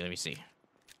hell's wrong with you? Let me see.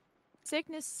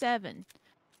 Sickness 7.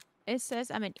 It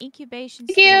says I'm in incubation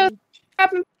Thank you.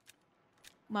 stage.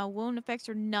 My wound effects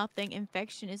are nothing.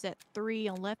 Infection is at 3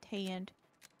 on left hand.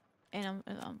 And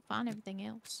I'm fine everything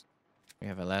else. We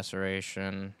have a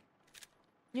laceration.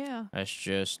 Yeah. Let's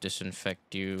just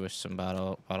disinfect you with some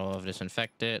bottle of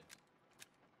disinfectant.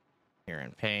 You're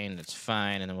in pain, that's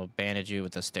fine, and then we'll bandage you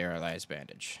with a sterilized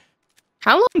bandage.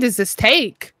 How long does this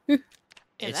take? Yeah,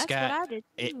 It's that's got what I did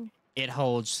too. it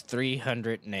holds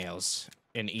 300 nails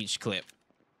in each clip.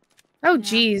 Oh, Yeah.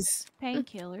 jeez.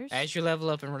 Painkillers. As you level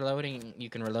up and reloading, you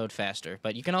can reload faster,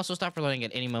 but you can also stop reloading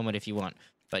at any moment if you want.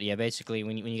 But yeah, basically,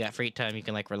 when you got free time, you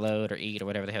can like reload or eat or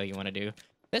whatever the hell you want to do.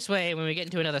 This way, when we get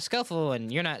into another scuffle and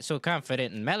you're not so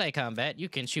confident in melee combat, you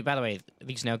can shoot. By the way,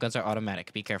 these nail guns are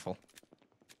automatic. Be careful.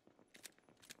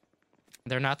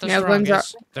 They're not the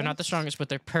strongest. They're not the strongest, but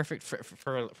they're perfect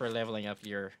for leveling up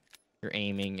your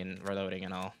aiming and reloading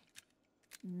and all.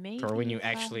 Maybe For when you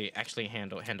actually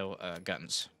handle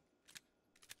guns.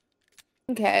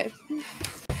 Okay.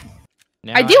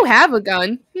 Now I do have a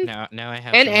gun. Now I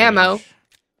have And some ammo. range.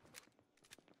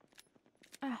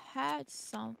 I had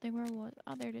something. Where was?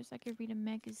 Oh, there it is. I could read a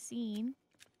magazine.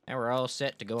 Now we're all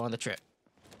set to go on the trip.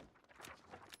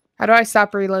 How do I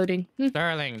stop reloading?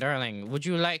 Darling, would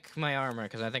you like my armor?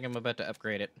 Because I think I'm about to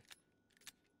upgrade it.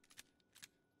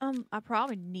 I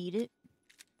probably need it.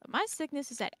 But my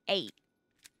sickness is at 8.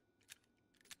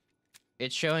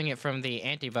 It's showing it from the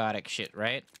antibiotic shit,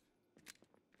 right?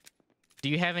 Do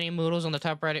you have any moodles on the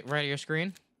top right of your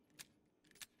screen?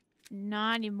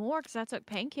 Not anymore, because I took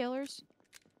painkillers.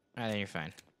 Then you're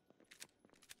fine.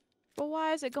 But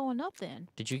why is it going up then?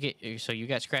 Did you get... So you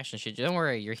got scratched and shit. Don't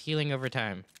worry, you're healing over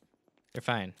time. You're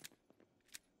fine.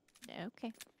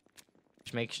 Okay.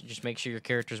 Just make sure your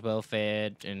character's well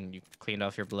fed and you cleaned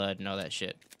off your blood and all that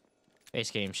shit. Base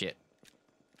game shit.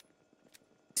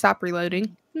 Stop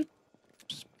reloading.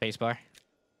 Spacebar.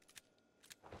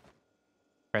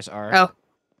 Press R. Oh.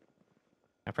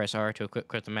 Now press R to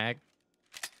quit the mag.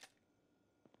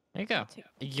 There you go.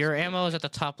 Your ammo is at the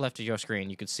top left of your screen.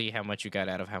 You can see how much you got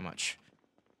out of how much.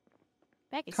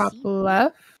 Back at Top C.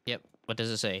 left. Yep. What does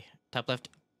it say? Top left.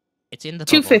 It's in the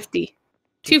bubble. 250.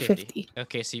 250.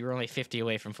 Okay, so you're only 50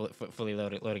 away from fully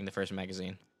loading the first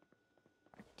magazine.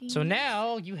 So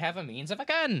now you have a means of a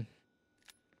gun.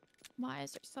 Why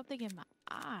is there something in my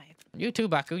eye? You too,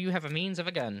 Baku. You have a means of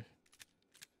a gun.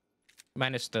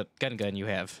 Minus the gun you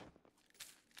have.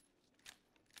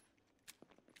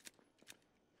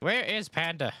 Where is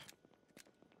Panda?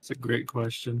 It's a great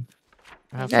question.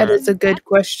 How That far- is a good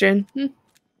question.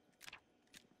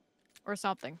 Or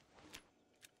something.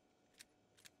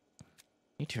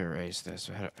 Need to erase this.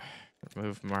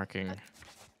 Remove marking.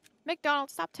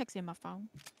 McDonald's, stop texting my phone.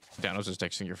 Donald's just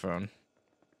texting your phone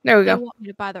There we They go. want me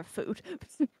to buy their food.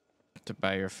 to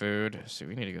buy your food. See,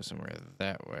 we need to go somewhere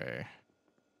that way.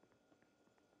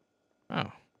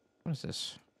 Oh, what is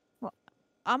this?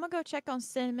 I'm gonna go check on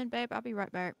Cinnamon, babe. I'll be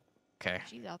right back. Okay.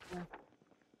 She's out there.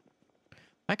 If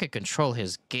I could control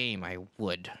his game, I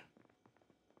would.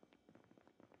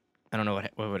 I don't know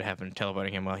what would happen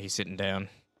teleporting him while he's sitting down.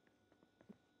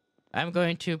 I'm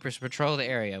going to patrol the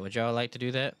area. Would y'all like to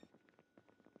do that?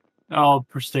 I'll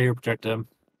stay here, protect him.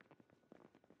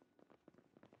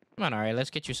 Come on, Ari. Let's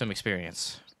get you some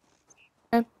experience.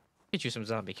 Okay. Get you some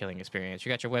zombie killing experience.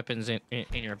 You got your weapons in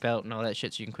your belt and all that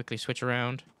shit, so you can quickly switch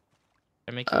around.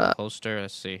 I make you a holster.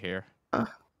 Let's see here. Or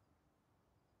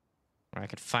I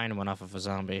could find one off of a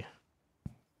zombie.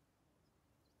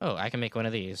 Oh, I can make one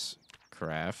of these.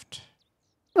 Craft.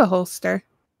 A holster.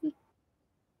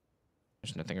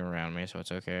 There's nothing around me, so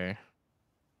it's okay.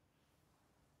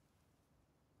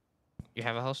 You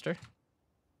have a holster?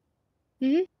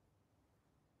 Oh,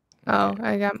 Okay.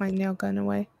 I got my nail gun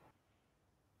away.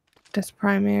 That's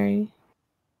primary.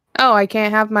 Oh, I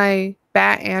can't have my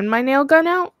bat and my nail gun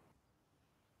out?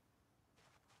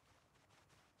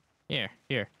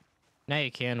 Here. Now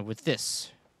you can with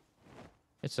this.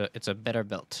 It's a better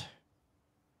belt.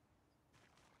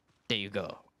 There you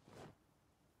go.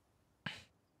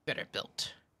 Better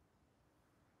belt.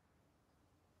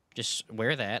 Just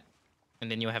wear that,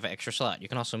 and then you'll have an extra slot. You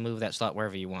can also move that slot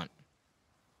wherever you want.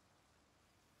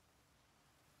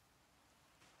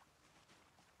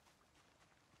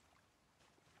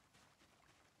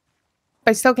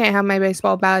 I still can't have my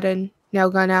baseball bat and nail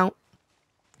gun out.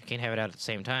 You can't have it out at the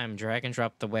same time. Drag and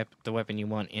drop the weapon you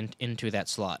want into that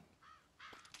slot.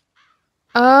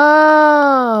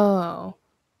 Oh.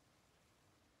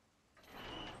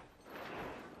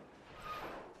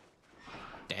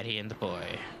 Daddy and the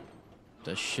boy.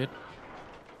 The shit.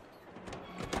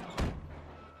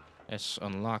 Let's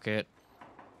unlock it.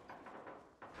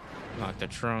 Lock the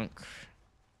trunk.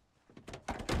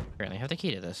 Apparently, I have the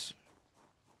key to this.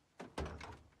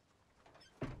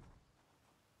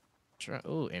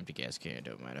 Ooh, empty gas can.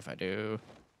 Don't mind if I do.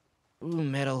 Ooh,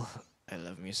 metal. I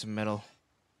love me some metal.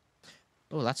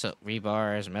 Ooh, lots of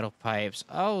rebars, metal pipes.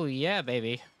 Oh, yeah,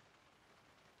 baby.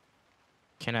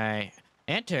 Can I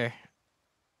enter?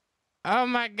 Oh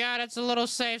my god, it's a little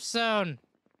safe zone.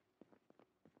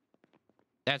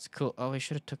 That's cool. Oh, we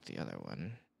should have took the other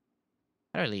one.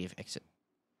 How do I leave? Exit.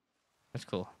 That's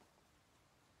cool.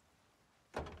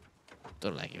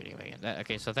 Don't like it anyway.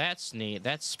 Okay, so that's neat.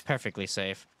 That's perfectly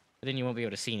safe. But then you won't be able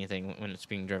to see anything when it's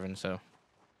being driven, so.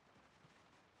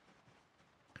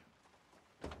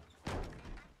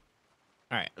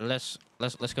 Alright, let's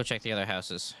go check the other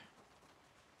houses.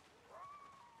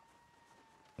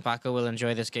 Baco will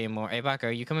enjoy this game more. Hey Baco,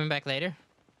 are you coming back later?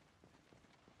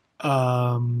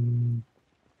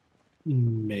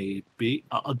 Maybe.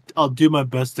 I'll do my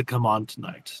best to come on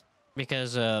tonight.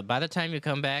 Because by the time you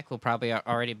come back, we'll probably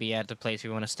already be at the place we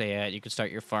want to stay at. You can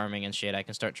start your farming and shit. I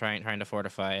can start trying to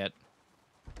fortify it.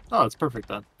 Oh, it's perfect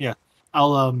then. Yeah.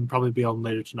 I'll probably be on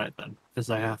later tonight then. Because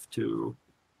I have to.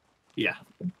 Yeah.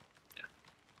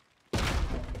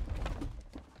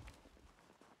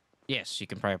 Yes, you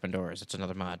can pry open doors. It's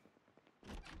another mod.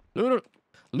 Loot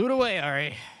away,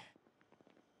 Ari.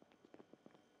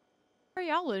 Where are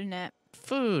y'all looting at?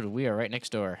 Food. We are right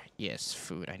next door. Yes,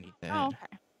 food. I need that. Oh,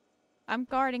 okay. I'm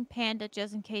guarding Panda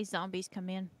just in case zombies come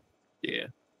in. Yeah.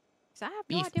 'Cause I have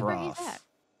no Beef idea where he's broth. at.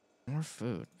 More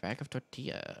food. Bag of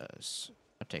tortillas.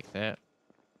 I'll take that.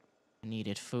 I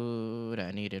needed food.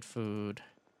 I needed food.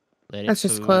 That's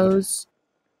just clothes.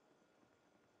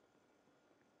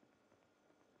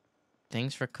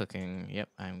 Things for cooking. Yep,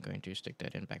 I'm going to stick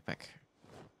that in backpack.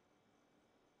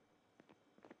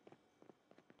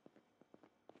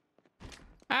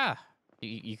 Ah!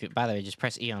 You could, by the way, just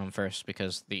press E on them first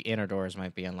because the inner doors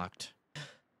might be unlocked.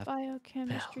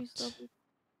 Biochemistry's belt.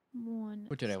 level 1.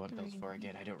 What did I want those for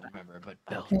again? I don't remember, but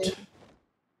belt. Okay.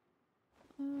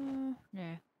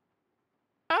 Yeah.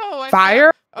 Oh,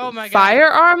 Fire? Oh my god.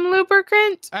 Firearm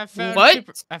lubricant? I found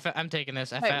What? I'm taking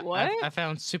this. Wait, what? I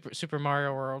found Super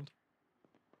Mario World.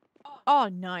 Oh,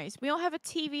 nice. We don't have a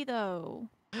TV though.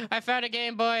 I found a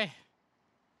Game Boy.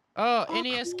 Oh, Oh,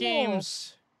 NES cool.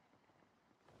 games.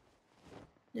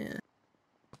 Yeah.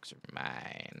 Books are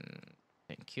mine.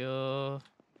 Thank you.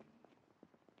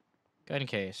 Gun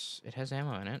case. It has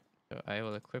ammo in it, so I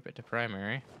will equip it to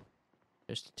primary.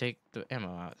 Just to take the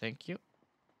ammo out. Thank you.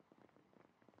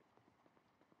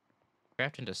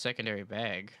 Craft into secondary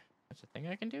bag. That's a thing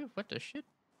I can do? What the shit?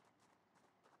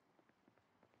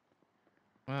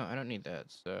 Well, I don't need that,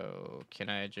 so can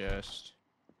I just...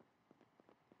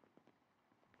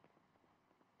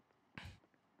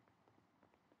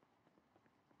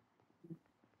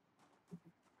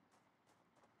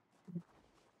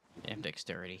 Damn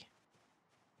dexterity.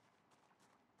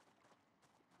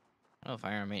 Oh,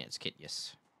 firearm maintenance kit,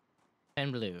 yes.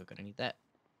 Pen blue, gonna need that.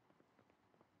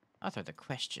 Author the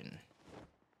question.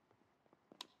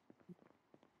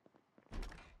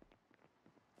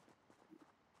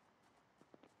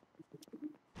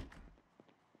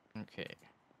 Okay.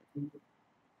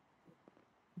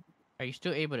 Are you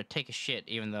still able to take a shit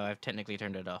even though I've technically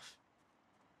turned it off?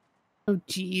 Oh,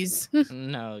 jeez.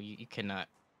 No, you cannot.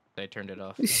 I turned it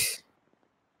off. You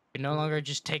can no longer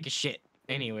just take a shit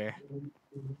anywhere.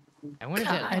 I wonder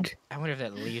if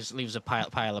that leaves a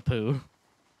pile of poo.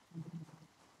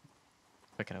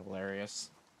 Fucking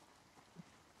hilarious.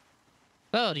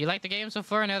 So, do you like the game so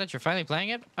far now that you're finally playing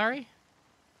it, Ari?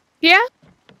 Yeah?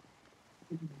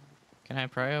 Can I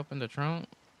pry open the trunk?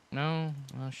 No?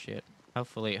 Oh shit.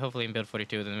 Hopefully in build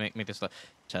 42 then make this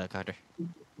helicopter.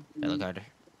 Helicopter.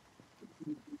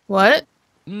 What?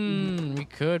 We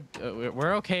could.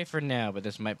 We're okay for now, but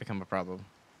this might become a problem.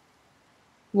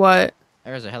 What?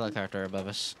 There's a helicopter above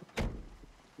us.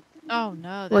 Oh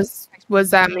no. What's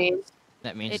that mean?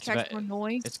 That means It attracts more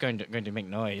noise. it's going to make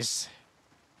noise.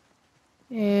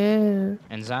 Yeah.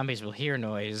 And zombies will hear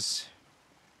noise.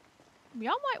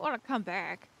 Y'all might want to come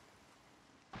back.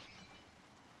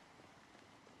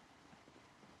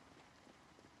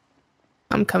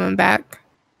 I'm coming back.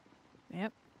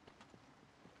 Yep.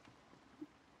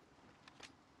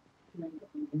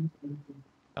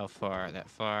 How far? That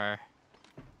far?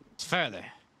 It's further.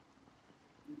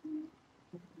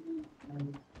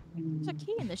 There's a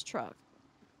key in this truck.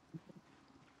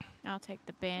 I'll take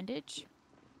the bandage.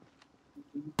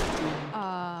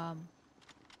 Oh,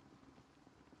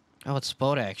 it's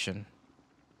boat action.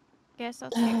 Guess I'll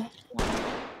take one.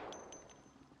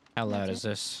 How loud That's is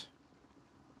this?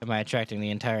 Am I attracting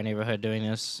the entire neighborhood doing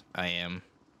this? I am.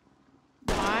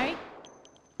 Why?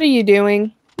 What are you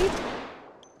doing?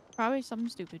 Probably something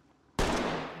stupid.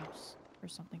 House or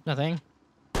something. Nothing.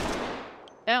 They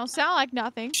don't sound like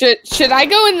nothing. Should I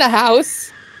go in the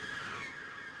house?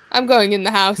 I'm going in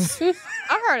the house. I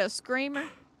heard a screamer.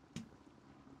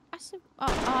 I said, oh,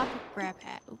 I have to grab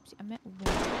hat. Oops, I meant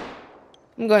one.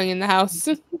 I'm going in the house.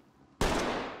 Did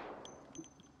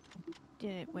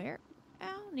it work? I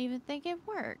don't even think it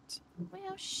worked.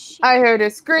 Well, shit. I heard a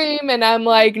scream and I'm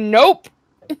like, nope.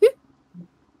 Yeah,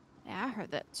 I heard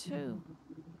that too.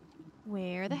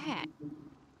 Wear the hat.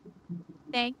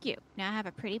 Thank you. Now I have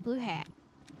a pretty blue hat.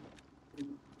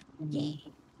 Yeah.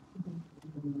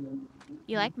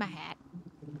 You like my hat?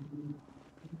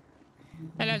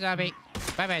 Hello, zombie.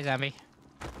 Bye-bye, zombie.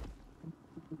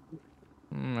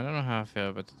 I don't know how I feel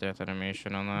about the death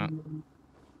animation on that.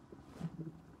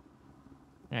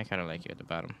 Yeah, I kind of like you at the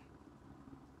bottom.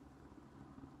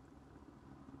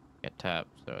 Get top,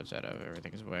 so it's out of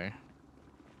everything's way.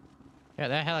 Yeah,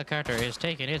 that helicopter is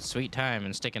taking its sweet time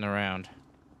and sticking around.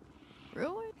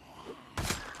 Really?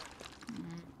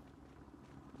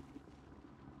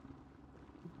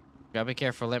 Gotta be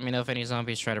careful. Let me know if any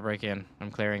zombies try to break in. I'm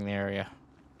clearing the area.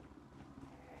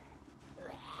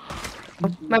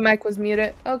 My mic was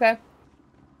muted. Okay.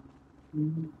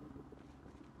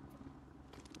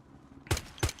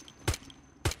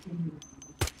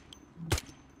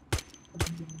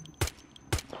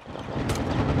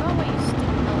 Oh, wait, you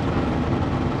still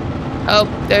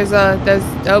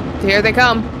Oh, here they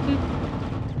come.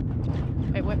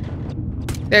 Wait, what?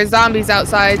 There's zombies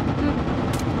outside.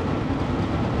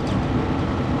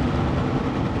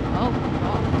 Oh,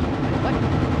 wait, what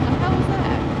the hell was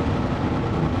that?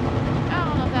 I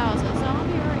don't know if that was a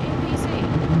zombie or an NPC.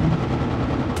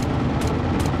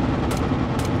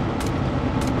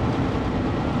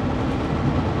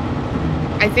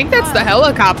 I think that's the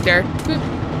helicopter.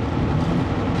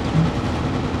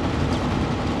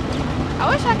 I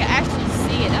wish I could actually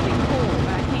see it. That'd be cool,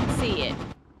 but I can't see it.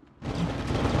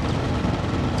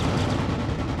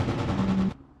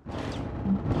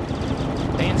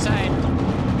 Stay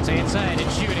inside. Stay inside.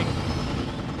 It's shooting.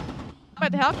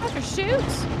 But the helicopter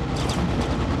shoots?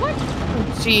 What?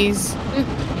 Jeez. Did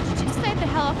you just say the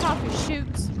helicopter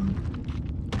shoots?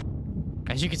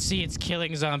 As you can see, it's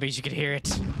killing zombies. You can hear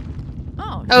it.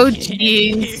 Oh, Oh, You can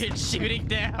hear jeez. it shooting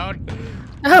down.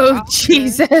 Oh,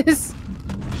 Jesus.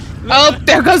 Oh,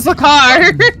 there goes the car.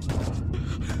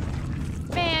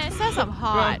 man, it says I'm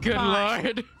hot. Oh, good Fine.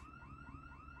 lord.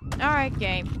 Alright,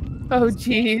 game. Oh,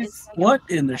 jeez. What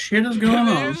in the shit is going on?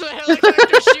 There's a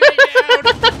helicopter shooting down.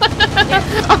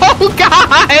 Oh,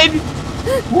 God.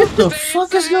 What the Stay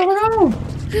fuck is inside. going on?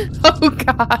 Oh,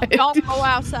 God. Don't go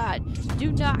outside.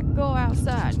 Do not go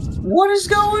outside. What is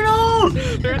going on?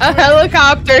 A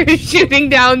helicopter is shooting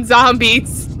down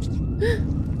zombies.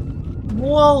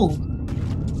 Whoa.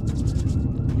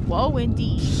 Whoa,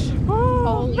 indeed. Oh,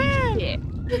 Holy shit.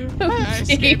 Oh, I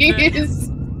skipped that. jeez.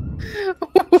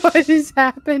 What is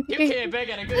happening? You came back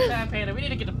at a good time, Panda. We need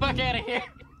to get the fuck out of here.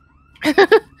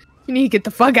 You need to get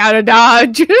the fuck out of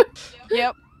Dodge.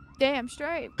 Yep. Damn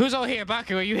straight. Who's all here?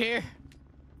 Baku, are you here?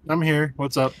 I'm here.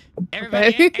 What's up?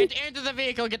 Everybody, Okay. enter the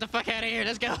vehicle. Get the fuck out of here.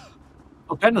 Let's go.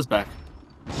 Oh, Panda's back.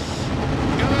 Go,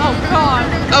 Oh, God.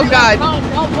 Oh, God.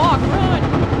 Don't walk, run.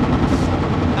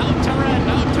 Out to run.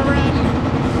 Out to run.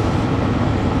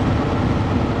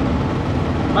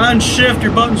 Mind shift,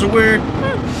 your buttons are weird.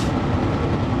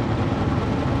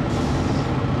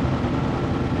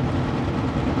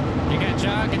 You got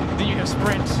jog and then you have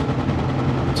sprint.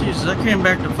 Jesus, I came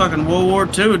back to fucking World War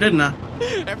II, didn't I?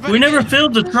 Everybody We never get-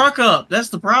 filled the truck up. That's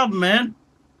the problem, man.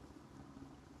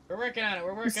 We're working on it.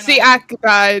 We're working See, on it.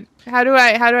 occupied. How do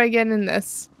I get in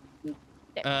this?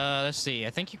 Let's see. I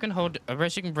think you can hold.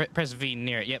 You can press V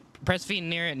near it. Yep. Press V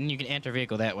near it, and you can enter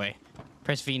vehicle that way.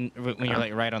 Press V when you're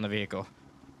like right on the vehicle.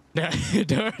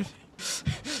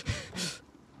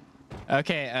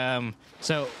 Okay.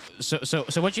 So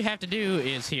what you have to do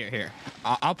is here.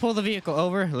 I'll pull the vehicle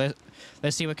over.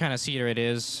 Let's see what kind of seater it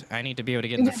is. I need to be able to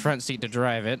get in the front seat to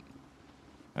drive it.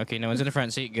 Okay, no one's in the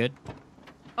front seat. Good.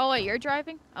 Oh, wait, you're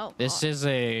driving? Oh. This is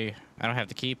a. I don't have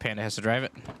the key. Panda has to drive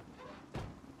it.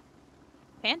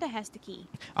 Panda has the key.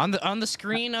 On the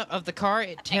screen of the car,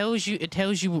 it tells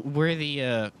you where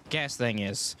the gas thing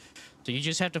is. So you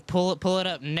just have to pull it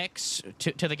up next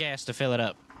to the gas to fill it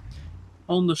up.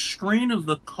 On the screen of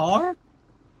the car?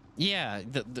 Yeah,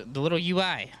 the little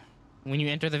UI. When you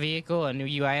enter the vehicle, a new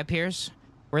UI appears.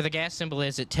 Where the gas symbol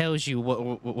is, it tells you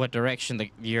what direction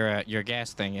your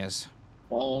gas thing is.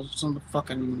 Well, it's on the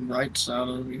fucking right side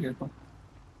of the vehicle.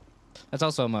 That's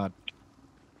also a mod.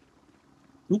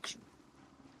 Oops.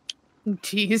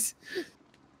 Jeez.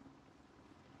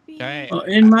 Alright.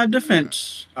 In my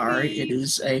defense, alright, it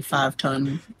is a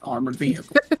 5-ton armored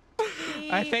vehicle.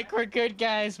 I think we're good,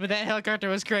 guys, but that helicopter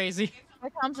was crazy.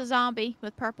 Here comes a zombie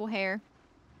with purple hair.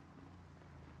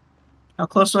 How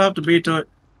close do I have to be to it?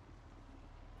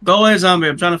 Go away, zombie.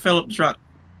 I'm trying to fill up the truck.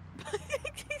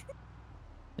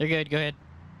 You're good. Go ahead.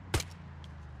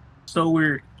 So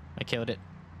weird. I killed it.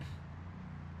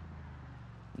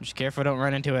 Just careful, don't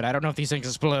run into it. I don't know if these things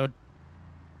explode.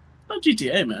 Oh,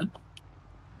 GTA, man.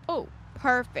 Oh,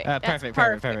 perfect.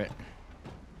 Perfect.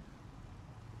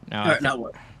 Now, Alright, now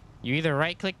what? you either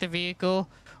right-click the vehicle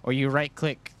or you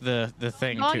right-click the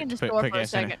thing I'm going in the store for a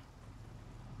gas in it. second.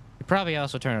 You probably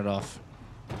also turn it off.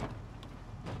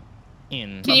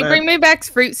 In. Can you bring me back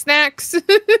fruit snacks? I'm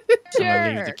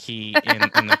gonna leave the key in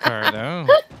the car, though.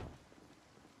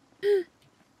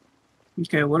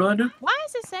 Okay, what do I do? Why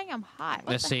is it saying I'm hot?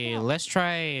 What Let's the see. hell? Let's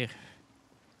try.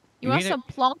 You want either- some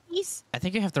plonkies? I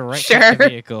think you have to right-click the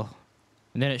vehicle,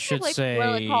 and then it should like say what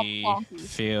are they called, plonkies?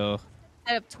 "Feel."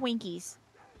 Instead of Twinkies.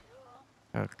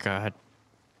 Oh God.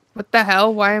 What the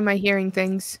hell? Why am I hearing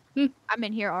things? I'm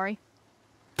in here, Ari.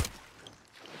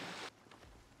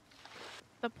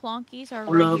 The plonkies are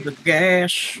right Love here the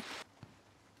gas.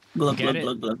 Glug, Get glug, it?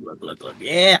 glug, glug, glug, glug, glug.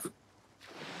 Yeah.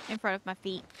 in front of my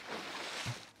feet.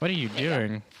 What are you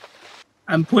doing?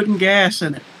 I'm putting gas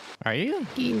in it. Are you?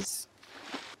 Jeez.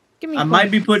 Give me. I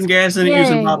might be putting gas in it Yay.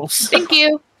 using bottles. Thank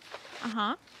you.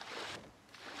 Uh-huh.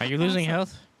 Are you losing Awesome.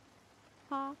 health?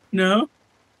 Huh? No.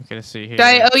 Okay, let's see here. Do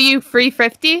I owe you free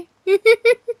 50? You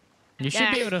should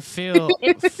Yeah. be able to feel from the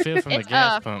It's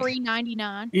gas pump.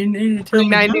 $3.99. You need to tell me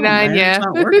no, $3.99, man. yeah. It's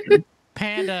not working.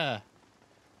 Panda.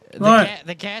 What?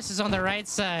 The gas is on the right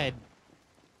side.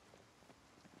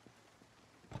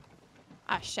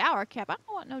 A shower cap? I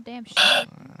don't want no damn shower.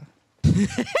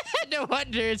 No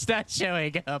wonder it's not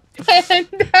showing up.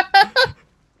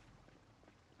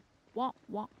 Wah,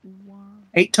 wah, wah.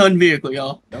 8-ton vehicle,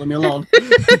 y'all. Leave me alone.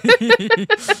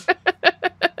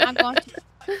 I'm going to...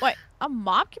 Wait, a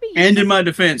mop can be used? And in my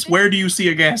defense, where do you see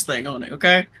a gas thing on it?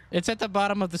 Okay. It's at the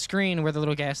bottom of the screen where the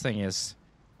little gas thing is.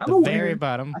 I'm The aware. very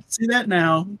bottom. I see that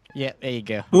now. Yeah, there you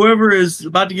go. Whoever is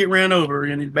about to get ran over,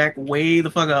 you need to back way the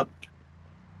fuck up.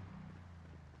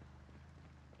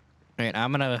 Wait,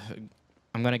 I'm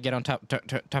gonna get on top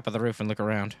of the roof and look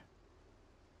around.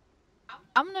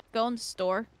 I'm gonna go in the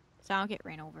store so I don't get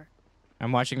ran over.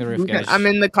 I'm watching the roof, Okay, guys. I'm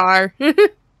in the car. You're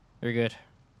good.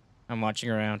 I'm watching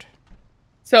around.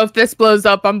 So if this blows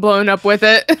up, I'm blowing up with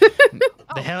it.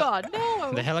 Oh hell- God,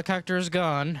 no! The helicopter is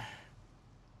gone.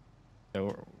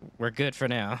 So we're good for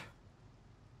now.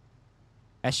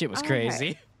 That shit was Okay.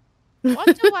 crazy. What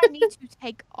do I need to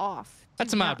take off?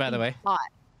 That's to a mod, not by the be way. Hot?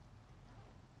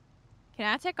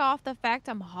 Can I take off the fact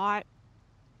I'm hot?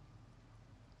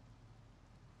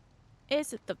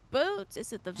 Is it the boots?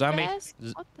 Is it the Zombie. vest?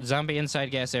 What the... Zombie inside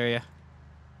gas area.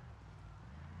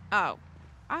 Oh,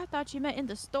 I thought you meant in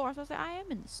the store. So I was like, I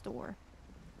am in the store.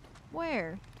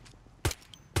 Where?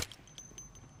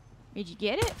 Did you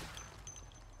get it?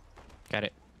 Got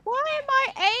it. Why am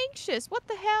I anxious? What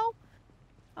the hell?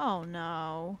 Oh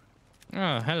no.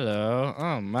 Oh, hello.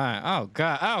 Oh my. Oh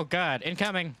god. Oh god.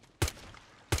 Incoming.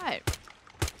 What?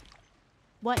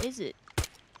 What is it?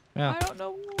 Yeah. I don't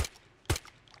know.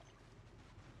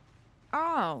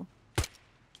 Oh.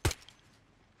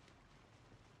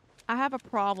 I have a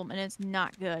problem and it's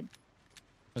not good.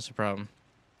 What's the problem?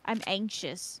 I'm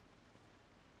anxious.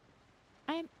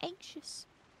 I am anxious.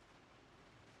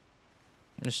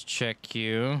 Just check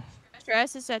you.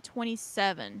 Stress is at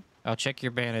 27. I'll check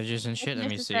your bandages and shit. Let me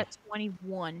Weakness is see. at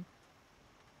 21.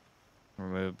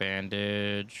 Remove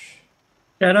bandage.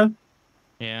 Shadow?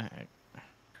 Yeah.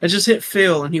 I just hit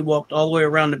Phil, and he walked all the way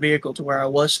around the vehicle to where I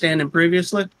was standing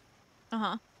previously,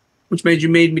 Uh-huh. which made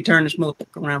me turn this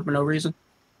motherfucker around for no reason.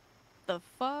 The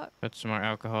fuck? Put some more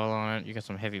alcohol on it. You got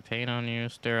some heavy paint on you.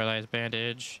 Sterilized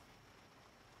bandage.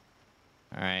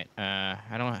 Alright, I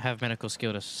don't have medical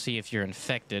skill to see if you're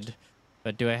infected,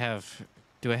 but do I have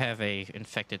a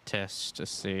infected test to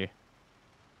see?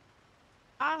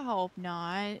 I hope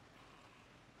not.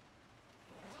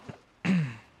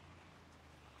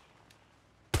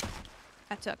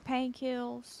 I took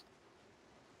painkills.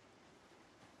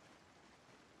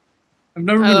 I've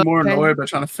never I been love more pain. annoyed by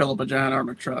trying to fill up a giant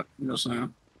armored truck. You know what I'm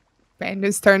saying?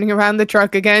 Panda's turning around the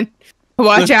truck again.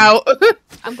 Watch out.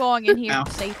 I'm going in here Ow.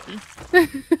 for safety.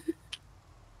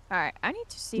 Alright, I need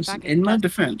to see if I Listen, can... in my adjust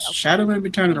defense, myself. Shadow made me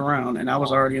turn it around, and I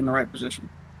was already in the right position.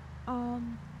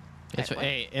 It's, what?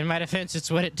 hey, in my defense, it's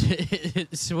what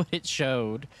it's what it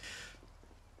showed.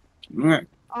 All right.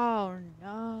 Oh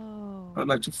no. I'd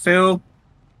like to fill.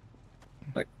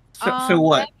 Fill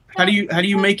what? How do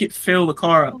you make it fill the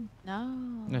car up? Oh,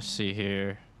 no. Let's see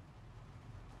here.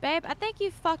 Babe, I think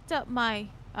you fucked up my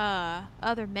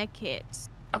other med kits.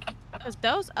 Because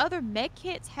those other med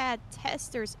kits had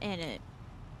testers in it.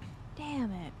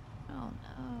 Damn it. Oh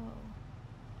no.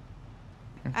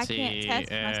 Let's I can't see,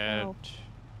 test myself.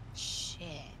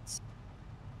 Shit.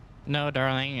 No,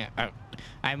 darling.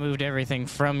 I moved everything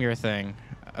from your thing.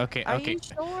 Okay, Are okay. you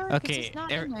sure? 'Cause Okay, it's not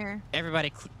in there.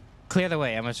 Everybody, clear the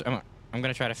way. I'm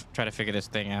gonna try to figure this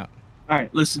thing out. All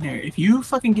right, listen here. If you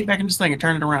fucking get back in this thing and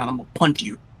turn it around, I'm gonna punt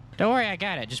you. Don't worry, I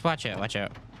got it. Just watch out. Watch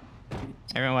out.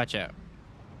 Everyone, watch out.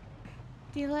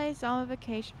 Delay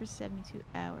zombification for 72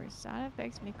 hours. Side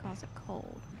effects may cause a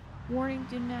cold. Warning,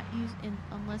 do not use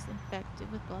unless infected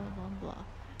with blah blah blah blah.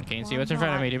 Can't see what's in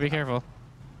front of me. Do be careful.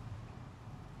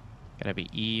 Gotta be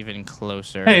even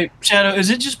closer. Hey, Shadow, is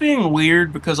it just being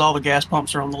weird because all the gas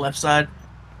pumps are on the left side?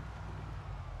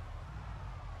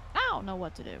 I don't know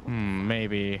what to do.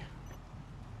 Maybe.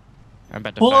 I'm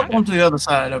about to Pull up find onto the other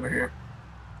side over here.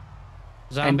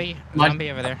 Zombie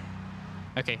over there.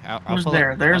 Okay, I'll Who's pull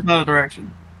there? up. There's not a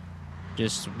direction.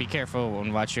 Just be careful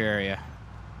and watch your area.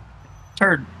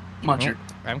 Turd muncher.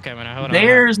 I'm coming. Hold on.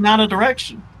 There's not a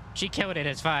direction. She killed it.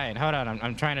 It's fine. Hold on.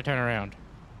 I'm trying to turn around.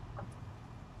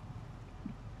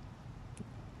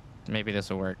 Maybe this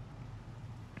will work.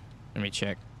 Let me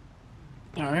check.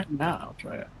 All right, now I'll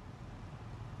try it.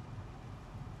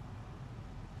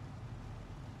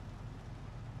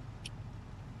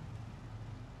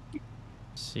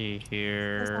 See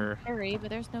here. Hurry, but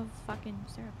there's no fucking.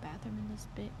 Is there a bathroom in this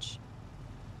bitch?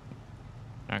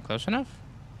 Not close enough?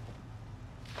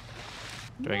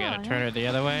 Do I No, gotta turn it the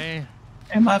other way?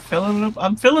 Am I filling it up?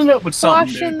 I'm filling it up with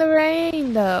something. Wash in the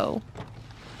rain, though.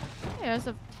 Yeah, there's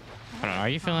a. I don't know. Are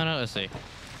you filling it? Let's see.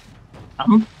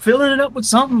 I'm filling it up with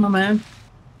something, my man.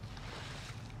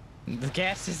 The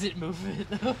gas isn't moving.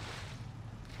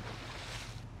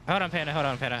 Hold on, Panda. Hold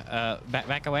on, Panda.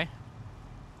 Back away.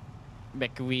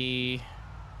 Back away.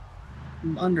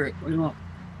 I'm under it. What do you want?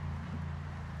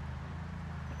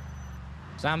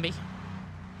 Zombie.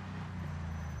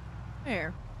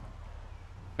 Where?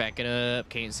 Back it up.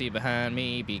 Can't see behind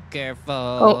me. Be careful.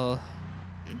 Oh.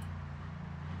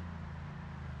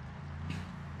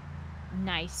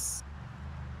 Nice.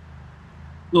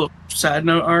 Look, side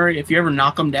note, Ari, if you ever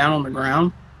knock them down on the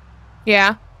ground,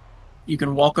 Yeah. you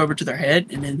can walk over to their head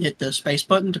and then hit the space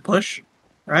button to push,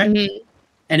 right? Mhm.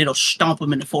 And it'll stomp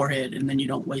them in the forehead, and then you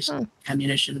don't waste Oh.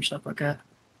 ammunition and stuff like that.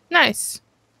 Nice.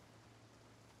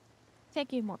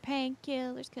 Taking more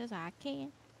painkillers because I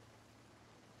can.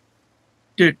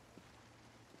 Dude,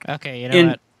 Okay, you know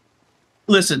what?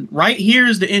 listen, right here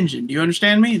is the engine. Do you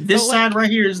understand me? This Oh, wait. side right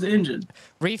here is the engine.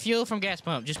 Refuel from gas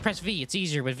pump. Just press V. It's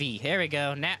easier with V. There we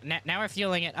go. Now we're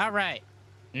fueling it. All right.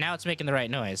 Now it's making the right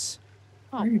noise.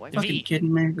 Oh Are you boy. fucking V.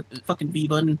 kidding me? The fucking V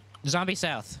button. Zombie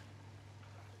south.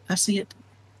 I see it.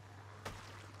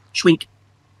 Schwink.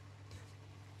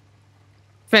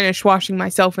 Finish washing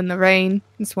myself in the rain.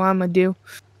 That's what I'm gonna do.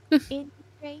 In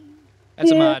rain.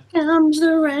 That's a mod. Here comes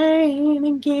the rain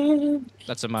again.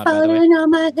 That's a mod, by the way. Falling on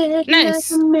my head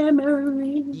Nice. like a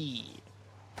memory. Yeah.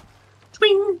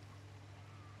 Swing.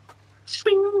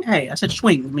 Swing. Hey, I said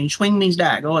swing. I mean, swing means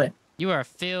die. Go ahead. You are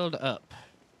filled up.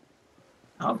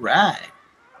 All right.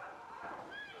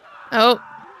 Oh,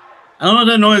 I don't know what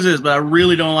that noise is, but I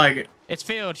really don't like it. It's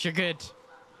filled. You're good.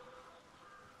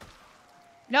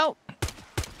 Nope.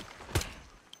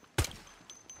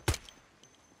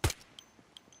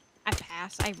 I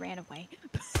passed. I ran away.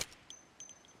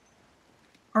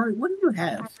 All right, what do you I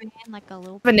have? ran like a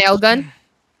little. a nail gun.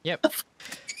 Yep.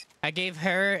 I gave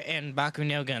her and Baku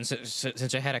nail guns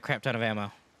since I had a crap ton of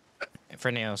ammo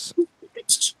for nails.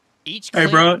 Each Hey,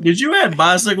 clip, bro, did you add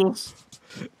bicycles?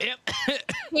 Yep.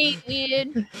 He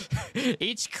did.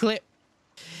 Each clip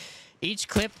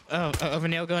of a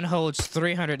nail gun holds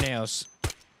 300 nails.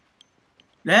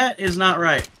 That is not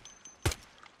right.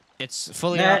 It's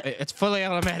fully That- it's fully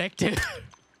automatic too.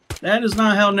 That is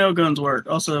not how nail guns work.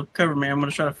 Also, cover me. I'm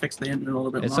gonna try to fix the engine a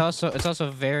little bit It's more.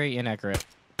 also very inaccurate.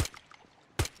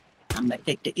 I'm gonna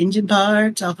take the engine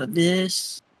parts off of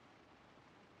this.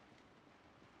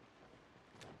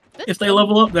 If they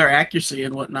level up their accuracy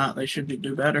and whatnot, they should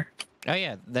do better. Oh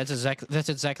yeah, that's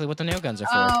exactly what the nail guns are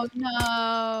for. Oh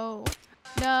no.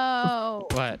 No.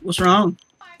 What? What's wrong?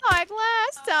 Like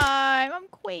last time. I'm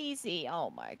queasy.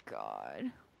 Oh my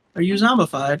god. Are you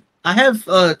zombified? I have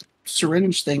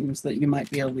syringe things that you might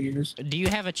be able to use. Do you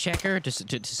have a checker to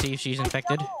see if she's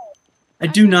infected? I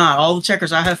do not. All the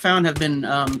checkers I have found have been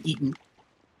eaten.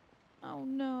 Oh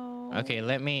no. Okay,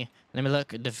 let me look.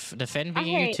 Defend I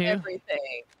me, you hate two.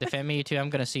 everything. Defend me, you two. I'm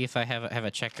gonna see if I have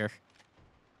a checker.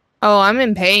 Oh, I'm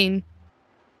in pain.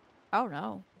 Oh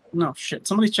no. No shit.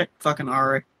 Somebody check fucking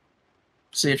Ari.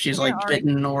 See if she's Yeah, like Ari.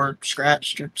 bitten or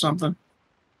scratched or something.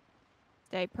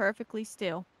 Stay perfectly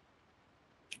still.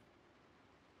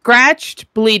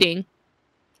 Scratched, bleeding.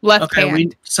 Left Okay,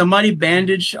 hand. somebody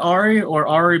bandage Ari or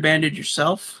Ari bandage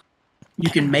yourself.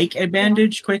 You can make a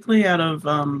bandage quickly out of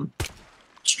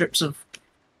strips of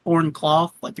torn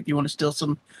cloth. Like if you want to steal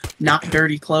some not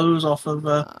dirty clothes off of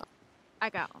I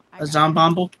got a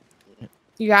zombomble.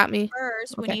 You got me.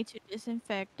 First, we Okay. need to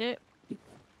disinfect it.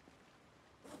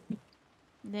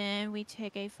 Then we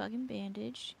take a fucking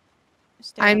bandage.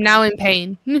 I'm now in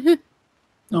pain.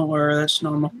 Don't worry, that's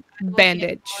normal.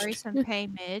 Bandage. Some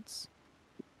pain meds.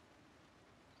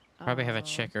 Probably have a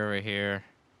checker over here.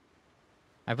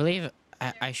 I believe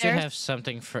I should There's- have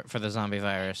something for the zombie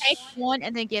virus. Take one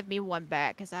and then give me one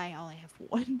back, because I only have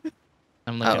one.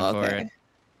 I'm looking Oh, for okay. it.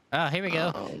 Oh, here we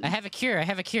go. Um, I have a cure. I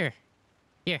have a cure.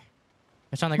 Here.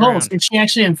 It's on the Oh, ground. so she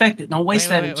actually infected. Don't waste Wait,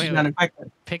 that wait, if she's wait, not wait.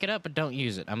 infected. Pick it up, but don't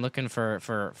use it. I'm looking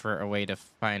for a way to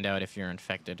find out if you're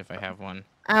infected, if I have one.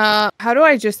 How do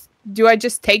I just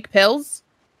take pills?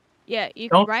 Yeah, you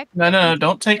Don't right. no,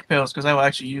 don't take pills because I will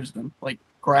actually use them. Like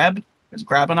grab. Is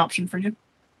grab an option for you?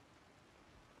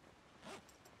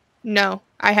 No.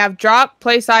 I have drop,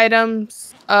 place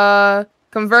items,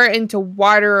 convert into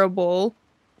waterable,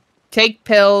 take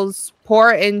pills,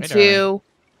 pour into,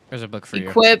 There's a book for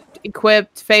you.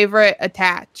 equipped, favorite,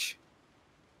 attach.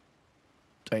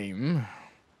 Damn.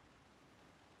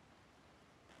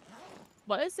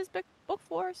 What is this book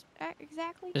for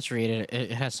exactly? Just read it.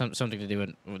 It has something to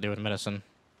do with medicine.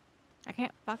 I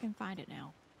can't fucking find it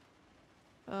now.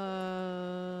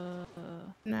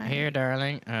 Nice. Here,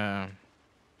 darling. I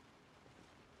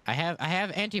have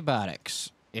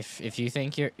antibiotics. If you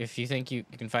think you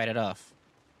can fight it off.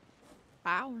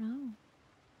 I don't know.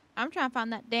 I'm trying to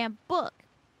find that damn book.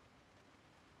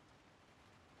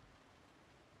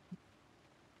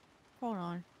 Hold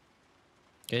on.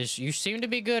 Because you seem to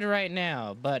be good right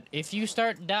now, but if you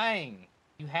start dying,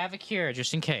 you have a cure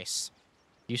just in case.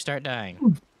 You start dying.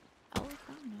 Oh, I don't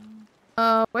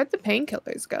know. Where'd the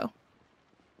painkillers go?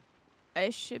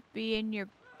 It should be in your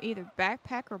either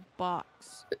backpack or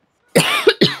box.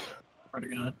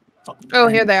 Oh,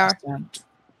 here they are.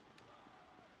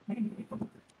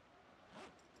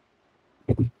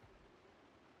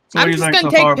 So I'm just gonna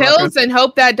take pills and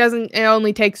hope that it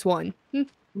only takes one.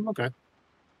 Okay.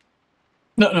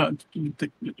 No.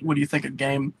 What do you think of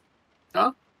game?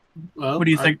 Well, What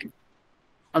do you think?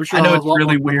 I'm sure I know I'll it's have a lot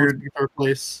really more weird. in third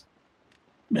place.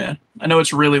 Yeah, I know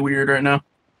it's really weird right now.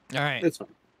 All right. It's fine.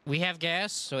 We have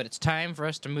gas, so it's time for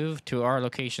us to move to our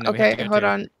location that we have Okay, to go hold to.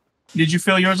 on. Did you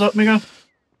fill yours up, Miguel?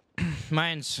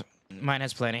 Mine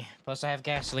has plenty. Plus, I have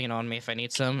gasoline on me if I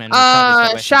need some. And we'll probably stop by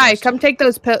some Shy, gas come take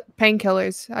those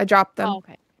painkillers. I dropped them. Oh,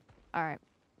 okay. All right.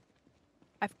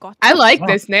 I've got. I like Oh.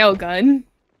 this nail gun.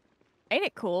 Ain't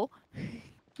it cool?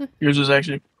 Yours is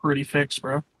actually pretty fixed,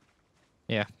 bro.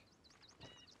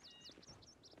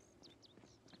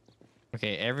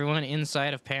 Okay, everyone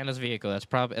inside of Panda's vehicle.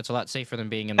 It's a lot safer than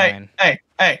being in Hey, mine. hey!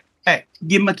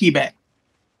 Give him my key back.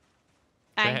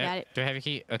 I Do ain't have, got it. Do I have your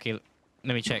key? Okay,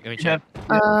 let me check. You have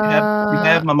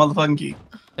my motherfucking key.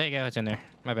 There you go. It's in there.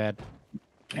 My bad.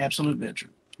 Absolute bitch.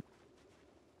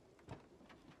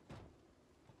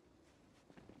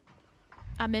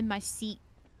 I'm in my seat.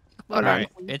 Hold All on. right,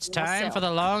 it's time for the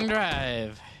long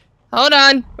drive. Hold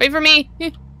on. Wait for me.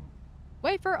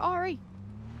 Wait for Ari.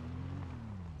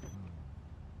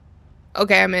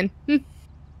 Okay, I'm in. All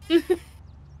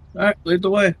right, lead the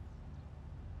way.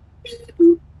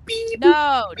 No,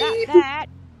 not that.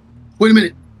 Wait a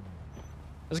minute.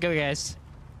 Let's go, guys.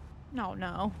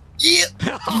 No. Yeah.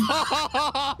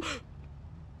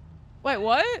 Wait,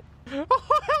 what?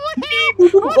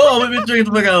 Whoa, let me drink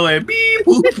the fuck out of the way. Beep,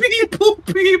 boop, beep,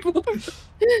 boop, beep, boop.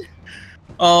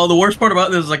 Oh, the worst part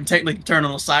about this is I can technically turn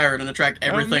on the siren and attract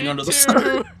everything me under the too.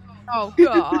 sun. Oh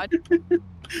God.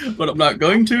 But I'm not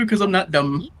going to because I'm not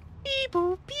dumb. Beep,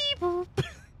 boop, beep, boop.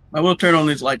 I will turn on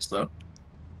these lights though.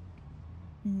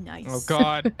 Nice. Oh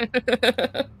God.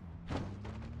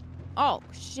 Oh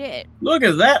shit. Look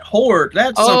at that horde.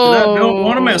 That's something I don't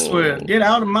want to mess with. Get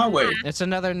out of my way. It's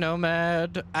another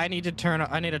nomad. I need to turn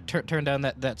down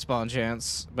that spawn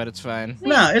chance, but it's fine.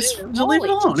 Nah, it's just leave it Holy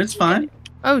alone. It's shit. fine.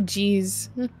 Oh, jeez.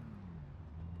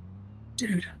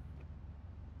 Dude.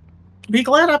 Be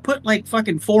glad I put like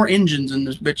fucking 4 engines in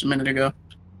this bitch a minute ago.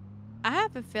 I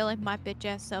have a feeling my bitch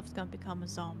ass self's gonna become a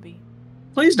zombie.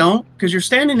 Please don't, because you're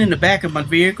standing in the back of my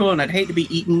vehicle and I'd hate to be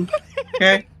eaten.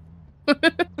 Okay?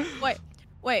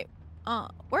 Wait.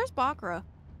 Where's Bakra?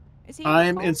 Is he?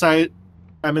 I'm inside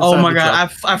I'm Oh inside my the god,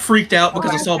 truck. I freaked out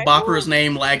because I saw okay. Bakura's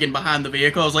name lagging behind the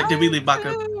vehicle. I was like, did we leave Baku?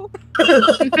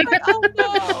 Oh,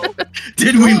 no.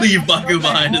 Did we Oh, leave I'm so Baku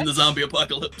behind in bad. the zombie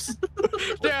apocalypse?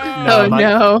 Oh my-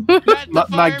 no. Not the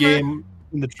My farmer. game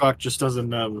in the truck just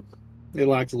doesn't. It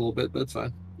lags a little bit, but it's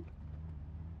fine.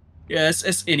 Yeah,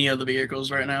 it's any of the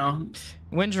vehicles right now.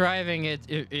 When driving,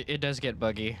 it does get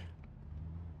buggy.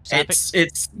 This Stop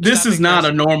is it, not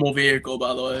Chris. a normal vehicle,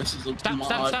 by the way. This is a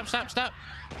mod. Stop.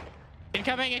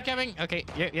 Incoming. Okay,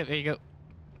 yep, there you go.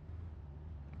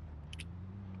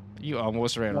 You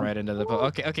almost ran right into the...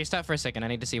 Okay, stop for a second. I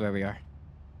need to see where we are.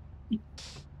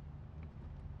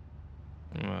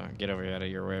 Get over out of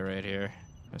your way right here.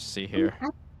 Let's see here.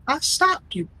 I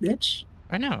stopped you, bitch.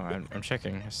 I know, I'm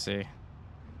checking. Let's see.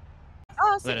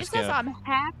 Oh, see, Let it us says go. I'm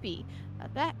happy.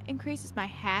 That increases my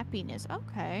happiness.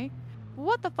 Okay.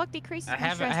 What the fuck decreases I my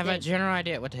have stress? a general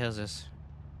idea. What the hell is this?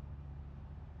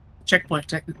 Checkpoint,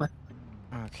 technically.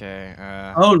 Okay,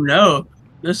 Oh no.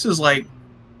 This is like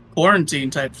quarantine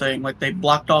type thing. Like they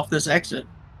blocked off this exit.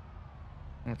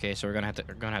 okay, so we're gonna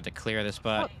have to clear this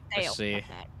spot. Let's see.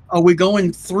 Are we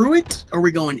going through it? Are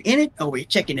we going in it? Are we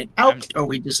checking it out? Are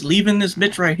we just leaving this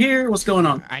bitch right here? What's going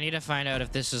on? I need to find out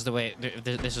if this is the way.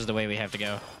 This is the way we have to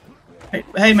go.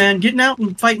 Hey man, getting out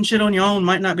and fighting shit on your own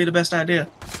might not be the best idea.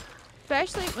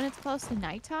 Especially when it's close to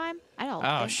nighttime. I don't.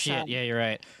 Oh think shit! So. Yeah, you're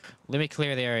right. Let me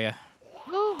clear the area.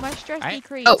 Ooh, my stress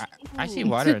decreased. Oh. I see Ooh.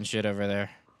 water and shit over there.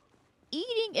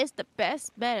 Eating is the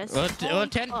best medicine. Well, Holy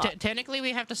fuck. technically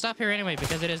we have to stop here anyway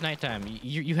because it is nighttime.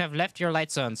 You have left your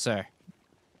lights on, sir.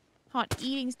 Hon,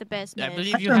 eating's the best I medicine.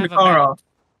 believe I you turned have the car off.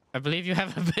 I believe you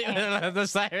have a the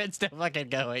siren's still fucking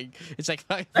going. It's like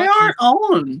fuck They you. aren't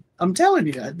on. I'm telling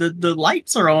you, the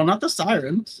lights are on, not the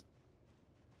sirens.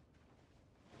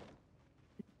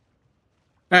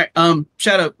 All right,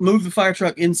 Shadow, move the fire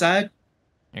truck inside.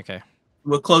 Okay.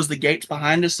 We'll close the gates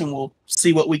behind us, and we'll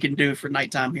see what we can do for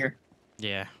nighttime here.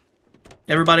 Yeah.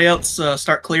 Everybody else,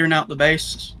 start clearing out the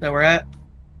base that we're at.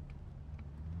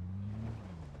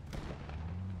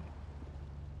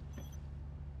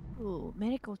 Ooh,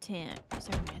 medical tent. Is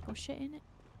there medical shit in it?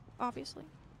 Obviously.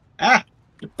 Ah,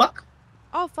 the fuck!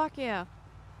 Oh fuck yeah.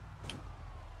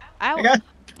 I I got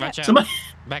Watch out. somebody.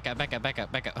 Back up.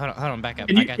 Hold on, back up.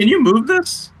 Can I you got can you move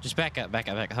this? Just back up.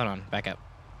 Hold on, back up.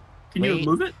 Can Wait. you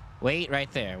move it? Wait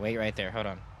right there. Hold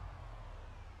on.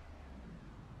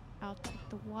 I'll take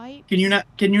the white. Can you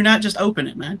not just open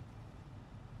it, man?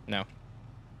 No.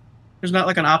 There's not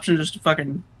like an option just to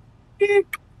fucking.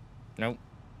 Nope.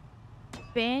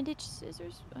 Bandage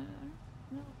scissors.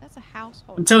 No, that's a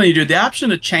household. I'm telling you, dude, the option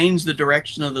to change the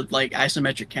direction of the like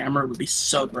isometric camera would be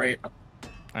so great.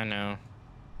 I know.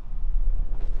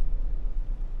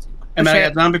 Hey man, I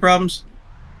got zombie problems.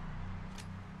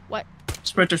 What?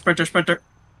 Sprinter.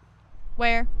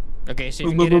 Where? Okay, see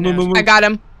if you Boom, can get boom, in boom, now. boom, I got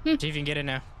him. See if you can get in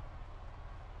now.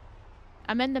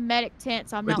 I'm in the medic tent,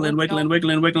 so I'm Wiggling. not.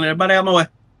 Everybody out of my way.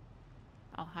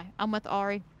 Oh hi, I'm with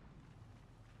Ari.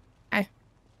 Hi.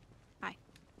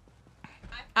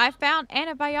 I found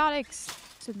antibiotics,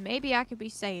 so maybe I could be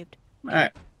saved. All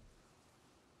right.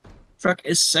 Truck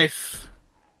is safe.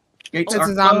 Gates There's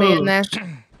are a zombie closed. in there.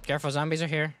 Careful, zombies are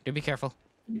here. Do be careful.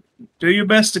 Do your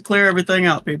best to clear everything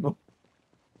out, people.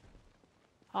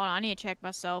 Hold on, I need to check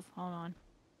myself. Hold on.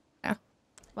 Yeah.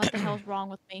 What the hell's wrong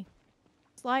with me?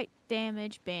 Slight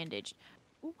damage bandage.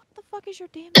 Ooh, what the fuck is your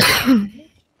damage?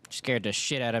 Scared the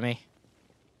shit out of me.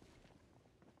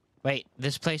 Wait,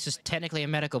 this place is technically a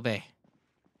medical bay.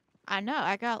 I know,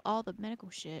 I got all the medical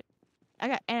shit. I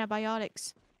got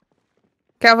antibiotics.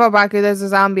 Careful, Baku. There's a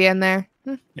zombie in there.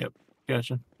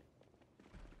 Gotcha.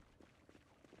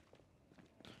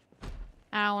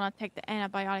 I don't want to take the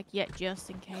antibiotic yet, just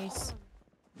in case.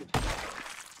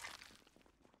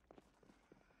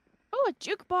 Oh, a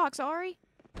jukebox, Ari.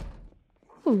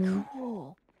 Ooh.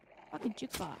 Cool. Fucking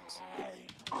jukebox.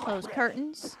 Close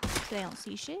curtains so they don't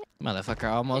see shit. Motherfucker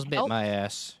almost bit Oh. my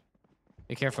ass.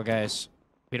 Be careful, guys.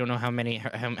 We don't know how many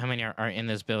are in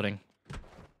this building.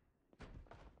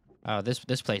 Oh,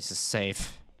 this place is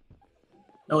safe.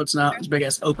 No, it's not. There's a big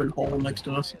ass open hole next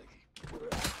to us.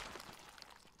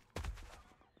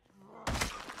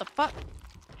 The fuck?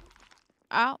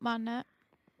 Out my nut.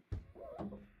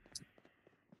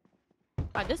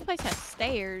 Oh, this place has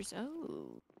stairs.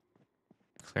 Oh.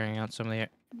 Clearing out some of the.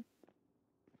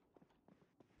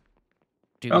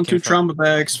 Do be Found 2 careful. trauma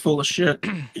bags full of shit.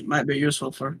 It might be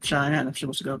useful for Cheyenne if she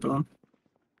wants to go through them.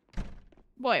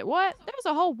 Wait, what? There's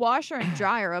a whole washer and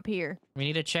dryer up here. We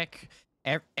need to check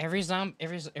every zombie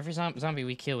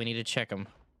we kill. We need to check them.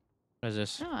 What is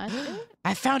this? No, that's good.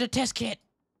 I found a test kit.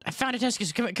 Come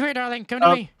here, darling. Come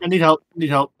to me. I need help.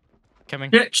 Coming.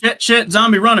 Shit,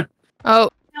 zombie running. Oh,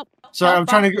 Sorry, I'm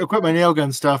trying to equip my nail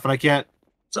gun stuff, and I can't.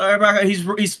 Sorry about that.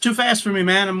 He's too fast for me,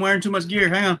 man. I'm wearing too much gear.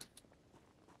 Hang on.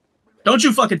 Don't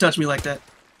you fucking touch me like that.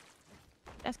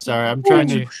 Sorry, I'm trying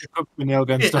to equip my nail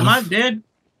gun stuff. Am I dead?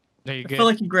 There you go. I feel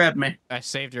like you grabbed me. I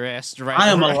saved your ass. Right. I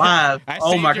am alive.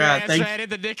 Oh my god! Thank you. Right in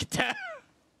the nick of time.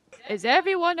 Is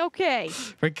everyone okay?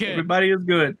 We're good. Everybody is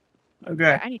good.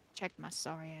 Okay. I need to check my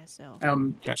sorry ass self.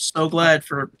 I'm so glad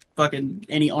for fucking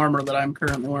any armor that I'm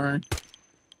currently wearing.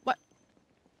 What?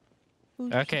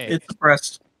 Okay. It's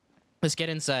suppressed. Let's get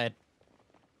inside.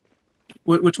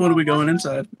 Which one are we going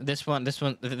inside? This one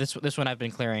I've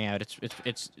been clearing out.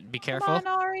 It's be careful. Come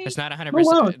on, Ari. It's not 100%.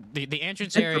 Oh, wow. The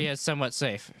entrance area is somewhat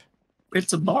safe.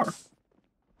 It's a bar.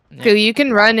 Yeah. so you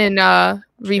can run and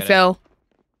refill.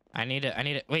 I need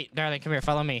it. Wait, darling, come here.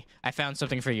 Follow me. I found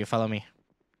something for you. Follow me.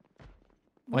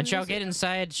 Once y'all get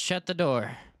inside, shut the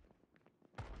door.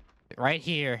 Right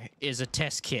here is a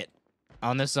test kit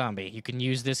on the zombie. You can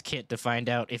use this kit to find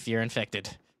out if you're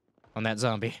infected on that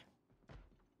zombie.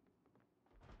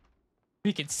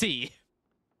 We can see.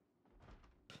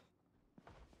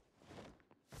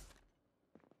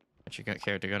 What your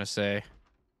character gonna say?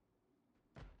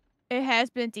 It has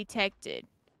been detected.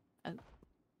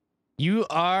 You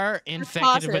are infected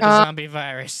positive. with the zombie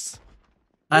virus.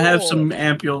 I have some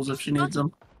ampules if she needs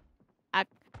them.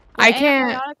 I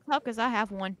can't. Because I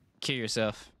have one. Cure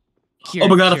yourself. Oh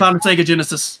my god! I found a Sega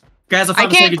Genesis. Guys, I I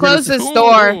found a can't Sega close Genesis. this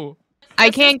door. Ooh. I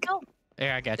can't.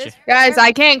 There, I got you. Guys,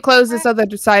 I can't close this other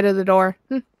side of the door.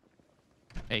 There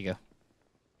you go.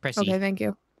 Press E. Okay, thank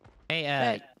you.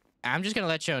 Hey, I'm just gonna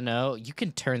let y'all know you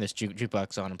can turn this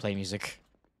jukebox on and play music.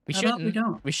 We How about shouldn't. we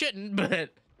don't? We shouldn't, but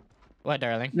what,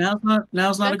 darling?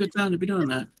 Now's not a good time to be doing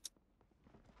that.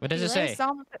 What does it say?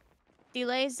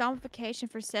 Delays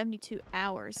zombification for 72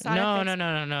 hours. Side No.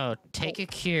 effects- Take a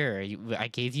cure. I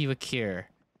gave you a cure.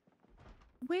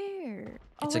 Where?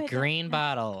 It's a green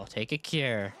bottle. Take a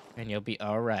cure, and you'll be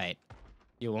all right.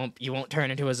 You won't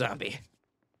turn into a zombie.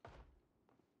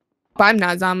 I'm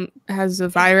not has a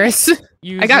virus.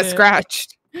 I got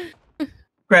scratched.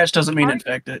 Scratch doesn't mean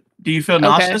infected. Do you feel Okay.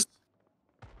 nauseous?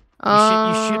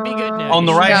 You should be good now. On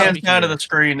the You should right hand be side of cured. the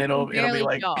screen, it'll be Barely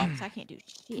like. jogs. I can't do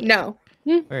shit. No.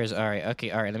 Where is Ari?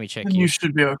 Okay, Ari, let me check You you.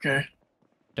 should be okay.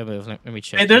 Don't move. Let me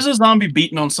check. Hey, there's a zombie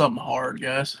beating on something hard,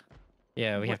 guys.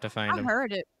 Yeah, we have to find I him.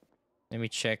 heard it. Let me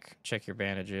check your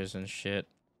bandages and shit.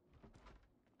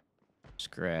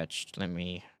 Scratched. Let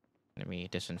me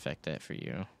disinfect that for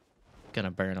you.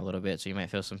 Gonna burn a little bit, so you might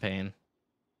feel some pain.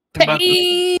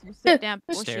 Pain. Sit down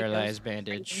before she goes Sterilized crazy.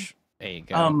 bandage. There you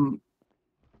go.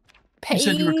 Pain. You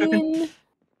said you were cooking? All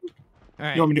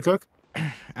right. You want me to cook?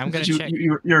 I'm gonna You- check.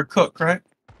 You're a cook, right?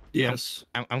 Yes.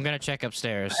 I'm gonna check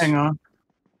upstairs. Hang on.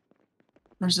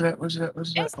 Where's it at? There's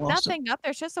I lost it. nothing up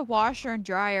there. It's just a washer and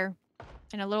dryer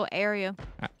in a little area.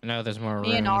 No, there's more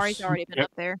Me and Ari's rooms. already been Yep.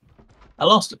 up there. I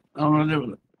lost it. I don't know what to do with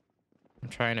it. I'm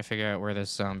trying to figure out where this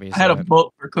zombie's I had a at.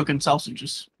 book for cooking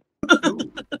sausages.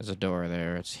 There's a door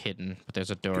there. It's hidden, but there's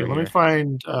a door Okay, here. let me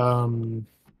find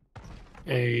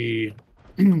a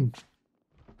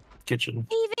kitchen.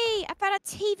 TV! I found a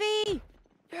TV!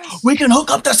 We can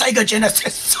hook up the Sega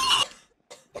Genesis.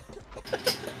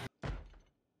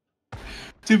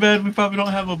 Too bad we probably don't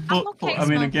have a book. okay, I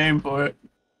mean, a Smoke. game for it.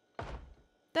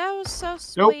 That was so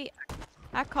Nope. sweet.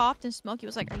 I coughed and Smokey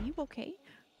was like, "Are you okay?"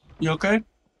 You okay?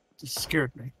 It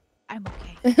scared me. I'm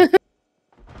okay.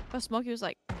 But Smokey was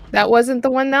like, That wasn't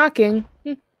the one knocking.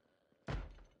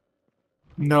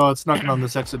 No, it's knocking on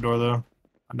this exit door though.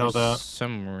 I know There's that.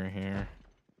 somewhere here.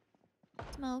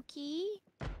 "Smokey,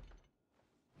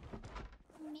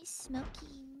 Miss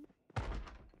Smokey,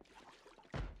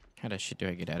 How the shit do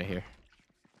I get out of here?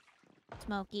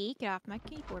 Smokey, get off my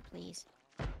keyboard, please.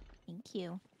 Thank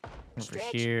you." Over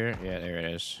Stretch. here. Yeah, there it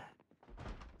is.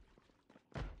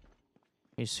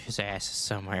 His ass is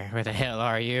somewhere. Where the hell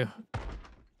are you?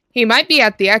 He might be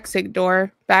at the exit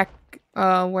door back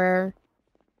where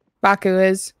Baku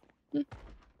is.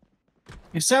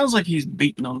 It sounds like he's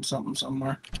beating on something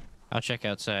somewhere. I'll check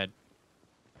outside.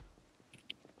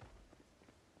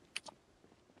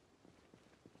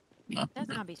 No.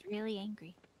 That zombie's really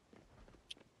angry.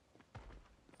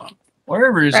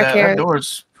 Wherever he's Back at, here. that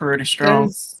door's pretty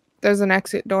strong. There's an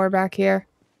exit door back here.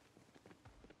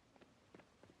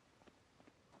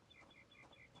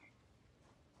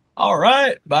 All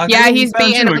right. Baku, Yeah, we he's found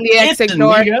beating you a on the exit kitchen,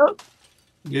 door. amigo.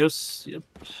 Yes. Yep.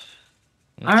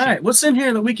 All right. What's in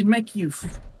here that we can make you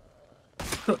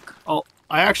cook? Oh,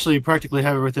 I actually practically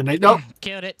have everything. Nope.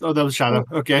 Killed it. Oh, that was Shadow.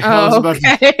 Okay. I was Oh, about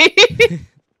to, okay.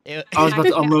 I was about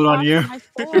to unload on you.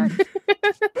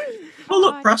 Oh,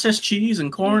 look, processed cheese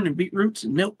and corn and beetroots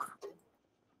and milk.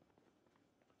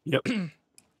 Yep.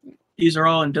 These are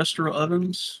all industrial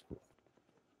ovens.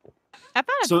 I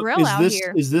found a So grill out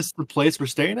here. is this the place we're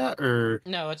staying at, or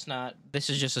No, it's not. This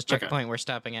is just a checkpoint we're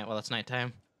stopping at while it's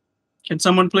nighttime. Can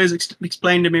someone please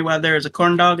explain to me why there is a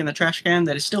corn dog in the trash can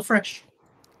that is still fresh?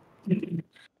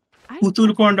 Who threw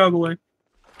the corn dog away?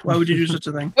 Why would you do such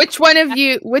a thing? Which one of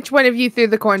you threw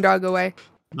the corn dog away?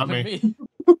 not me?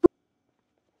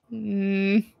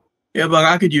 Yeah, but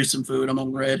I could use some food. I'm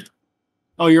on red.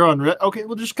 Oh, you're on red. Okay,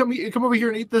 well, just come over here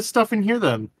and eat this stuff in here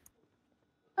then.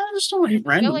 I just don't eat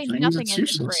random Really things. nothing It's in the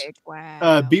useless. fridge.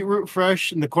 Wow. Beetroot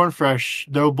fresh and the corn fresh.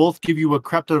 They'll both give you a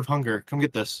crap ton of hunger. Come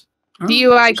get this.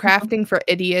 DUI crafting for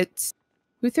idiots.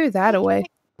 Who threw that away?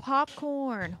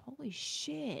 Popcorn. Holy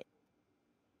shit.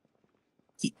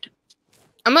 Eat.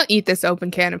 I'm gonna eat this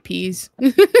open can of peas.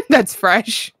 That's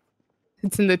fresh.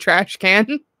 It's in the trash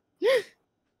can.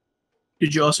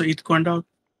 Did you also eat the corn dog?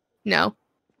 No.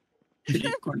 You should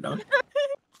eat the corn dog.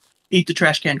 Eat the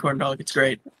trash can corn dog. It's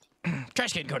great.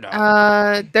 Trash can corn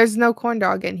dog. There's no corn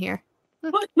dog in here.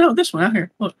 What? No, this one out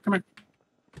here. Look, come here.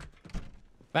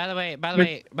 By the way,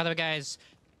 guys,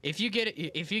 if you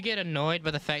get annoyed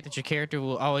by the fact that your character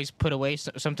will always put away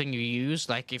something you use,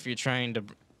 like if you're trying to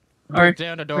break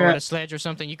down a door with a sledge or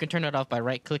something, you can turn it off by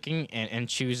right-clicking and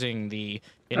choosing the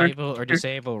enable or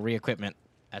disable re-equipment.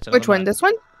 Which one? This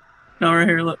one? No, right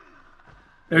here. Look.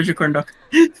 There's your corn dog.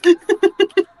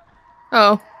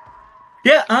 Oh.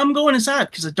 Yeah, I'm going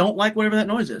inside because I don't like whatever that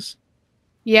noise is.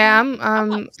 Yeah,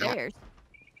 I'm upstairs.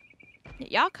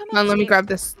 Y'all come upstairs. Let me grab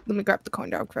this. Let me grab the corn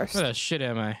dog first. Where the shit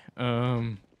am I?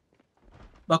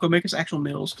 Bucko, make us actual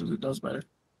meals because it does better.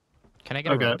 Can I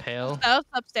get a rappel? Oh,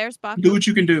 upstairs, Buck. Do what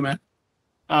you can do, man.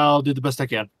 I'll do the best I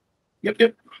can.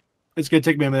 Yep. It's gonna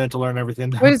take me a minute to learn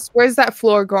everything. Where's that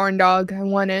floor corn dog? I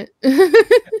want it.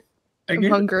 I'm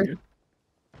hungry.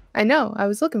 I know. I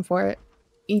was looking for it.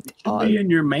 Eat all. Be in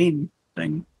your main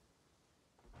thing.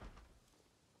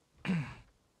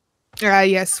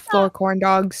 Yes, floor corn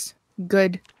dogs.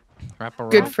 Good. Wrap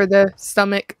Good for the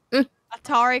stomach.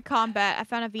 Atari Combat. I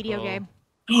found a video game.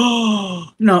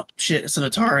 Oh no, shit! It's an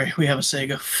Atari. We have a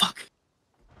Sega. Fuck.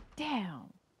 Damn.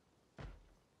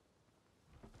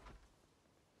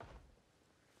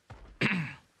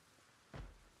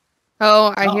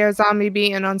 Oh, I hear a zombie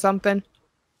beating on something.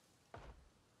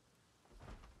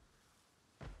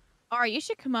 Ari, you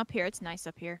should come up here. It's nice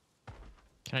up here.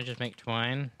 Can I just make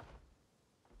twine?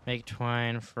 Make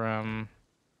twine from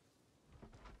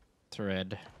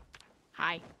thread.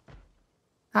 Hi.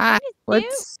 Hi. What is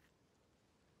What's...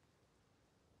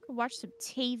 Watch some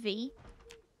TV.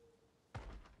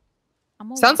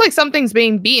 Sounds like something's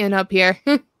being beaten up here.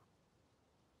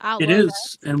 It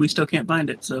is, and we still can't find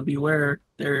it, so beware.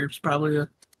 There's probably a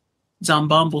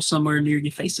zombomble somewhere near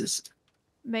your faces.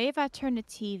 Maybe if I turn the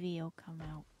TV, it'll come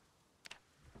out.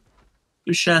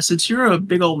 Since you're a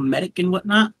big old medic and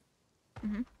whatnot,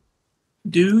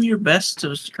 do your best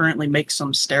to currently make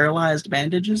some sterilized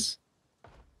bandages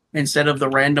instead of the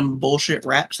random bullshit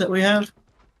wraps that we have.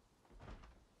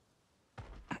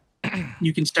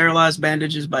 You can sterilize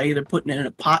bandages by either putting it in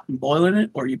a pot and boiling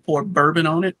it, or you pour bourbon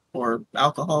on it, or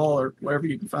alcohol, or whatever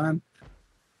you can find.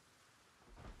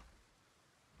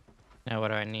 Now what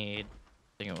do I need?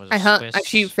 I think it was I hunt. I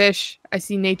shoot fish. I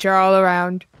see nature all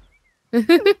around.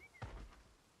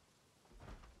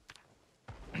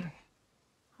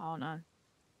 Hold on.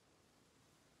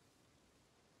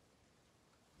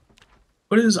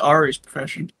 What is Ari's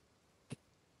profession?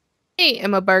 Hey,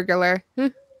 I'm a burglar.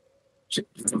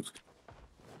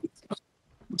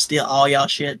 Steal all y'all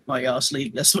shit while y'all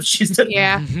sleep. That's what she's doing.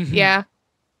 Yeah, yeah.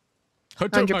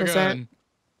 100%.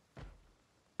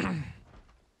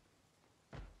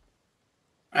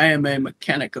 I am a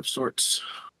mechanic of sorts.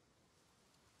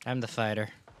 I'm the fighter.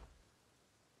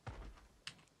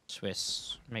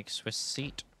 Swiss. Make Swiss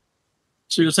seat.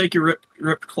 So you'll take your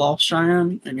ripped cloth,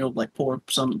 Cheyenne, and you'll like pour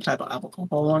some type of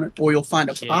alcohol on it, or you'll find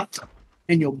a pot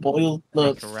and you'll boil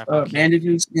the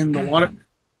bandages in the water,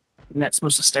 and that's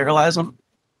supposed to sterilize them.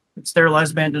 And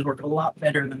sterilized bandages work a lot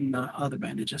better than other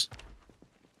bandages.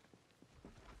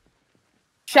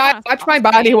 Shot, watch my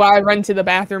body while I run to the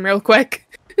bathroom real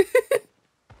quick.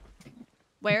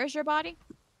 Where is your body?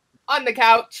 On the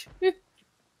couch.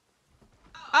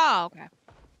 Oh, okay.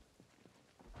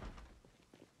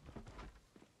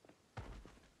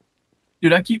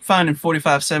 Dude, I keep finding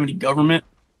 4570 government,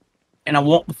 and I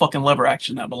want the fucking lever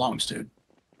action that belongs to.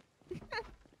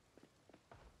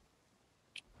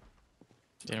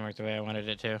 Didn't work the way I wanted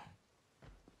it to.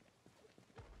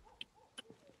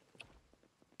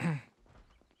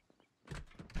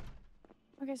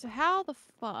 Okay, so how the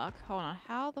fuck? Hold on.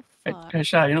 How the fuck? Hey,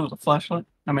 Shy, you know what's a flashlight?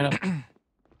 I mean, a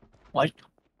light.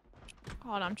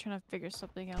 Hold on, I'm trying to figure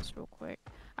something else real quick.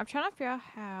 I'm trying to figure out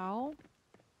how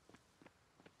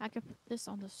I can put this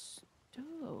on the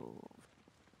stove.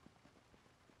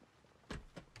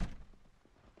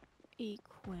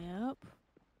 Equip.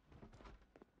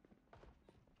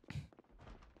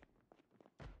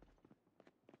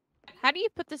 How do you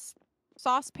put this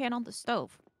saucepan on the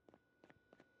stove?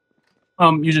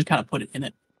 You just kind of put it in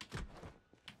it.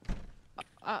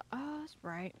 Oh, that's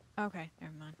right. Okay,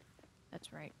 never mind.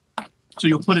 That's right. So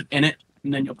you'll put it in it,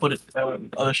 and then you'll put it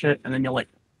other shit, and then you'll like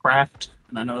craft.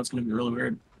 And I know it's gonna be really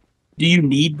weird. Do you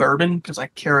need bourbon? Because I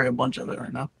carry a bunch of it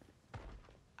right now.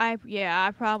 Yeah,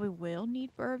 I probably will need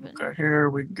bourbon. Okay, here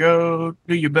we go.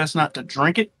 Do your best not to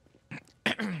drink it.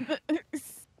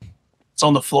 It's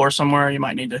on the floor somewhere. You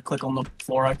might need to click on the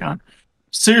floor icon.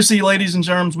 Seriously, ladies and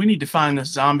germs, we need to find this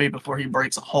zombie before he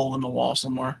breaks a hole in the wall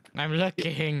somewhere. I'm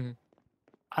looking.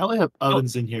 I only have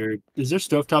ovens in here. Is there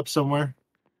stovetops somewhere?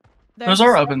 Those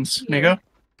are ovens, Nigo.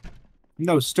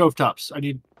 No, stovetops. I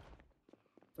need...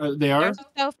 they are? There's a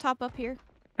stovetop up here.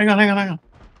 Hang on.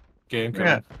 Okay, I'm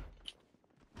Yeah. coming.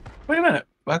 Wait a minute,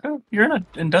 Bucko. You're in an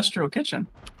industrial kitchen.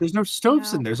 There's no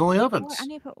stoves No. in there. There's only ovens. I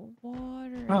need to put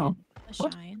water Oh. in the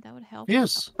What? shine. That would help.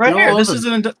 Yes. Right they're here. all This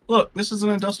ovens. is look. This is an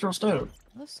industrial stove.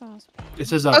 The saucepan. It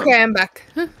says oven. Okay, I'm back.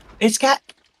 It's got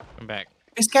I'm back.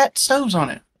 stoves on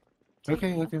it.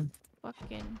 Okay.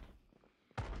 Fucking.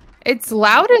 It's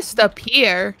loudest up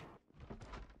here.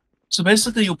 So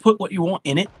basically, you'll put what you want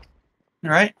in it.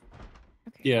 All right.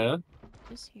 Okay. Yeah.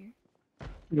 Just here.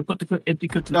 You'll put the empty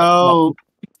cookie. Oh,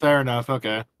 fair enough.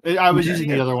 Okay. I was Yeah. using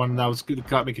the other one, and that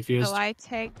got me confused. So I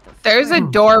take the. There's a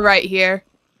fruit, door right here.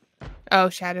 Oh,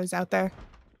 Shadow's out there.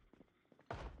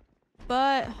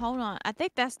 But hold on. I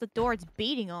think that's the door it's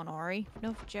beating on, Ari.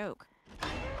 No joke.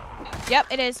 Yep,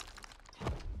 it is.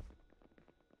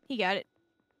 He got it.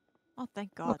 Oh,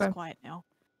 thank God, Okay. it's quiet now.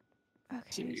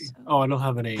 Okay. So... Oh, I don't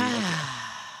have any.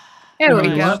 There we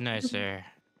Nice. go. Much nicer.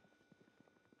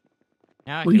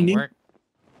 Now I What do you can need? work.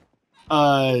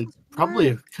 Probably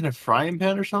a kind of frying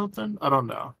pan or something. I don't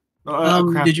know.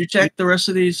 Craft- Did you check the rest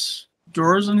of these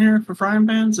drawers in here for frying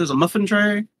pans? There's a muffin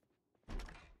tray.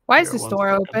 Why is Here, this one door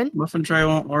second. open? Muffin tray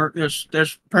won't work.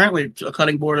 There's apparently a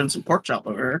cutting board and some pork chop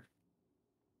over here.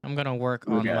 I'm gonna work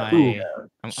We on got- my.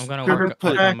 I'm gonna Sugar work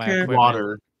put on my packet, equipment.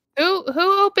 water.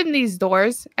 Who opened these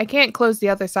doors? I can't close the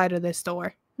other side of this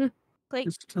door. Click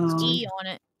Just, E on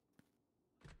it.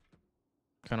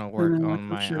 Gonna work then on what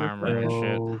my should I armor and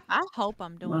shit. So, I hope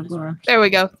I'm doing this. There's There we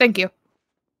go. Thank you.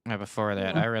 Yeah, before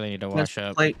that, I really need to wash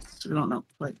up. plates. We don't know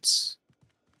plates.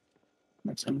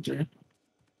 That's empty.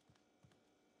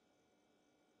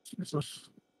 This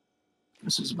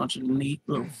is a bunch of neat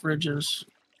little fridges.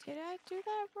 Did I do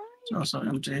that right? It's also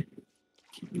empty.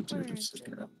 Where is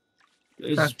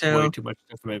there's Cocktail. way too much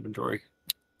stuff in my inventory.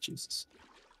 Jesus.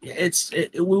 Yeah,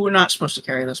 we were not supposed to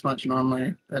carry this much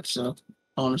normally. That's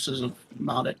bonuses of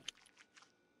modded.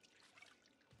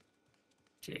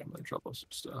 Okay, I'm gonna drop off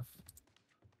some stuff.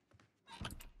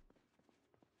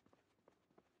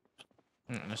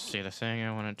 Let's see the thing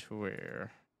I wanted to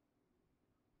wear.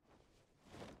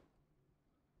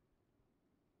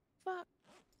 Fuck.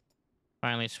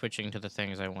 Finally switching to the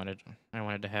things I wanted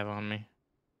to have on me.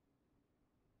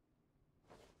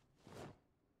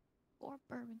 Or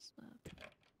bourbon smoke.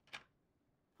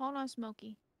 Hold on,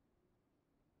 Smokey.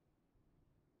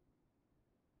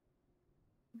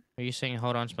 What are you saying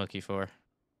hold on Smokey for?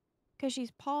 Cause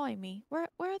she's pawing me. Where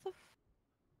the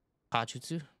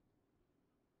Hachutsu?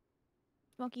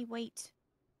 Smokey? Wait.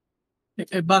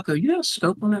 Hey, Bucko, you got a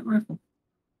scope on that rifle?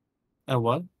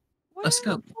 What? Where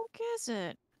scope. the fuck is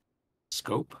it?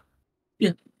 Scope?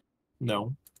 Yeah.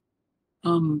 No.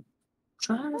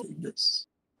 Try this.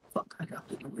 Fuck, I got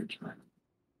it over here.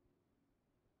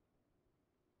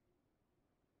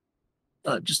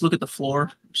 Just look at the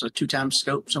floor. There's a 2x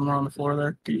scope somewhere on the floor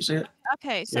there. Can you see it?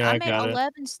 Okay, so Yeah, I I made got it.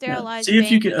 11 Yeah. sterilized. See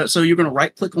if you can. bandages. So you're going to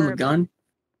right click on the Bourbon. gun,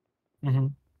 Mm-hmm.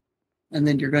 and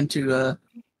then you're going to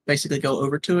basically go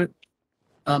over to it.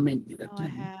 I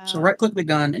So have- right click the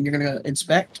gun, and you're going to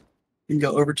inspect, and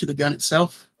go over to the gun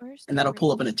itself, Where's and the that'll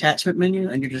pull up an written attachment menu,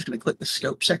 and you're just going to click the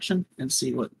scope section and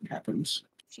see what happens.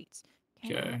 sheets?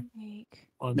 Can Okay. I make?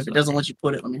 And if it doesn't let you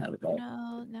put it, let me have it back.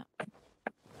 No.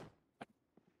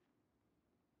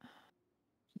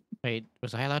 Wait,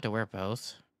 was I allowed to wear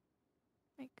both?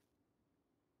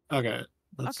 Okay.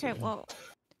 let's Okay, see.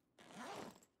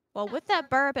 well, with that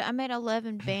bourbon, I made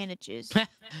 11 bandages.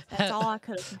 That's all I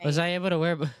could have made. Was I able to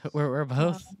wear wear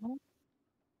both? No.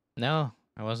 No,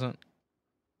 I wasn't.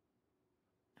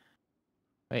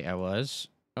 Wait, I was.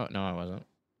 Oh no, I wasn't.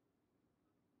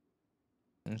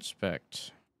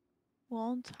 Inspect.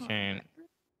 One time. Okay.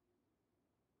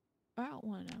 I don't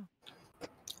want to know.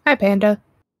 Hi, Panda.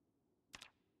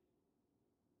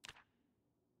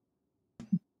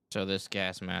 So this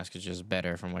gas mask is just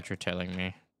better from what you're telling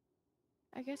me.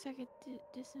 I guess I could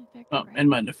disinfect. Oh, it in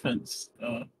my defense,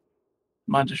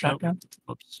 mine's a shotgun.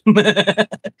 Oops.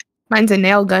 Mine's a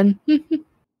nail gun.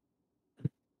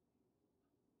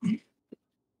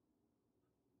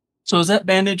 So is that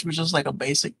bandage was just like a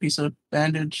basic piece of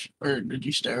bandage, or did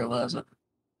you sterilize it?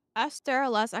 I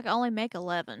sterilized. I can only make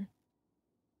 11.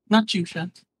 Not you,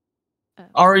 Shen. Oh.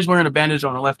 Ari's wearing a bandage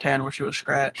on her left hand where she was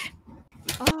scratched.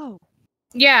 Oh.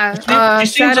 Yeah, She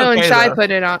seems Shadow and okay, Shy though.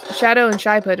 put it on. Shadow and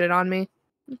Shy put it on me.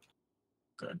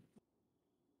 Good.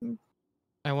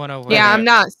 I want to. Yeah, I'm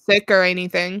not sick or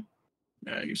anything.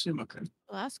 Yeah, you seem okay.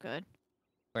 Well, that's good.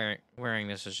 Wearing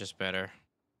this is just better.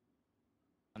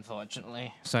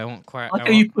 Unfortunately, so I won't quite. I like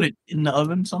how you put it in the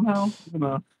oven somehow.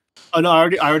 Oh no, I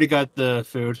already got the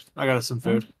food. I got us some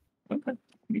food. Okay.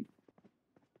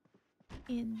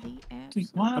 In the app. Dude,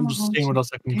 why am I'm I just on seeing what some else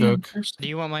I can damn cook. thirsty? Do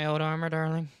you want my old armor,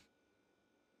 darling?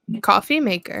 Coffee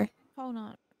maker. Hold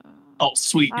on. Oh,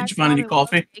 sweet. I Did you find any probably will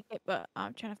coffee? take it, but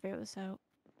I'm trying to figure this out.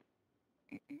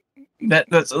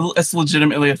 That's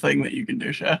legitimately a thing that you can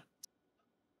do, Sha.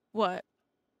 What?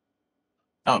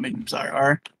 Oh, I mean, sorry,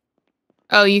 Ari.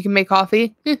 Oh, you can make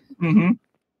coffee? Mm-hmm.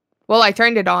 Well, I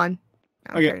turned it on.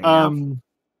 I'll turn Okay, it off.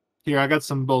 here I got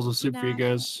some bowls of soup for you Nah,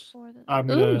 guys. for the- I'm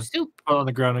Ooh, gonna soup. put it on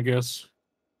the ground, I guess.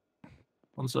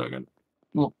 1 second.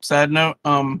 Well, sad note,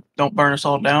 don't burn us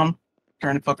all down.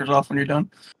 Turn the fuckers off when you're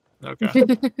done. Okay.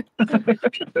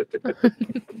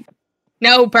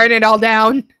 No, burn it all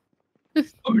down.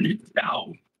 Burn it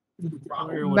down.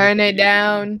 Burn it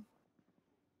down.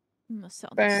 I'm gonna sell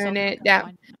this Burn something it I can down.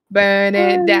 find. Burn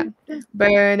it down.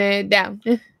 Burn it down.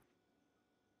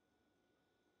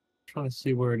 Trying to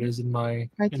see where it is in my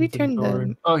Why'd you turn inventory.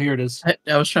 the- Oh, here it is.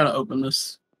 I was trying to open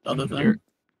this other thing. Here.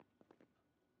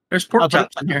 There's pork I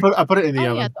chops in here. put it in the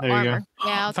Oh, oven. yeah, the There you go. armor.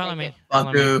 Yeah, I'll Follow take me. it.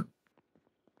 Follow me.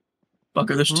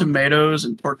 Bucker, there's Hmm? tomatoes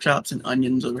and pork chops and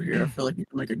onions over here. I feel like you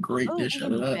can make a great Oh, dish in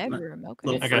out of the that. and a bedroom. Okay.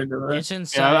 little Okay. frig of that. It's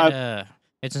inside.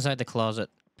 It's inside the closet.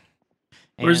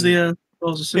 Where's And the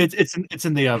bowls of soup? It's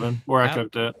in the oven where I Ow.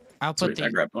 cooked it. I'll put Sweet, I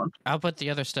the grabbed one.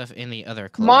 other stuff in the other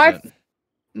Moth closet.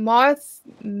 Moth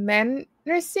Menacing?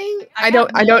 I I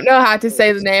got don't know how to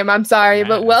say the name. I'm sorry,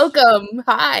 but Nice. welcome.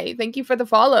 Hi. Thank you for the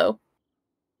follow.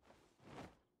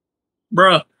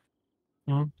 Bruh.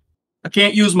 Hmm? I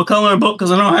can't use my coloring book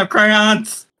because I don't have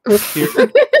crayons. Here,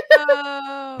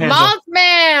 Oh. Panda.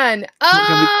 Mothman.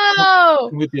 Oh,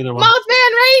 come get the other one.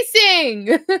 Mothman Racing.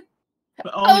 I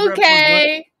only grabbed one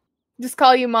Okay. Just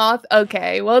call you Moth.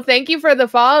 Okay. Well, thank you for the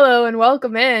follow and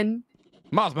welcome in,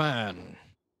 Mothman.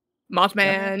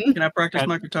 Mothman. black. Can I practice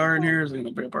my guitar in here? Is it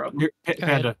going to be a problem? Here, ahead.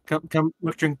 Panda, come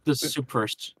drink this soup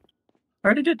first. I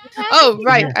already did. Oh,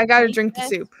 right. Here. I gotta drink the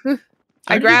soup.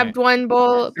 I Already grabbed one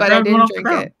bowl, but I grabbed one didn't off the drink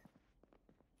ground. it.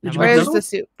 Did I'm you all make Where's that the one?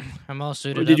 soup? I'm all Oh,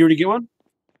 suited did up. you already get one?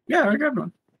 Yeah, I already grabbed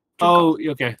one. Oh,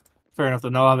 okay. Fair enough.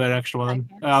 Then I'll have that extra one. I Then.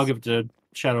 guess. I'll give it to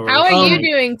Shadow. How are you Um,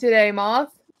 doing today,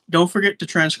 Moth? Don't forget to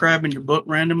transcribe in your book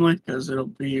randomly because it'll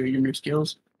be your new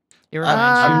skills. It reminds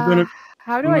I'm you. gonna-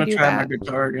 How I'm do I going to do try that? my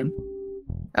guitar again.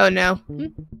 Oh no.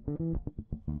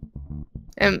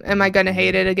 Am I gonna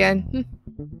hate it again?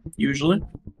 Usually.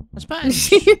 A sponge.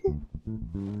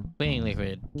 Clean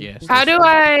liquid. Yes. How do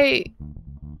I?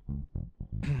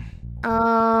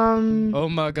 Oh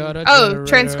my god. a Oh, generator.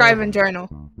 transcribe and journal.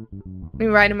 Let me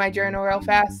write in my journal real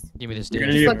fast. Give me this You're dick.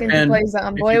 gonna need Just a looking to pen. play If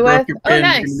Zomboid you broke with. your Oh, pen, you're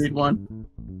nice. gonna need one.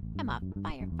 I'm a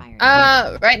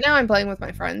fire. Right now I'm playing with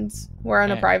my friends. We're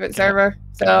on a Hey, private can I- server,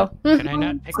 so Can I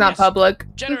not pick it's not this? public.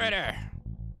 Generator.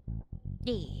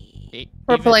 Yeah.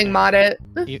 We're Even- playing mod it.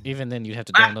 Even then, you'd have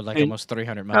to download like Hey. almost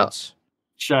 300 mods.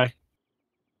 Shy.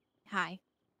 Hi.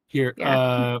 Here.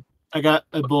 Yeah. I got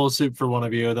a bowl of soup for one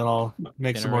of you. Then I'll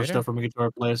make some more Generator? stuff from a guitar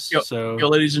place. Yo, So Yo,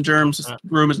 ladies and germs, this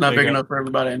room is not there you big go. enough for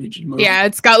everybody. I need you to move. Yeah,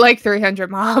 it's got like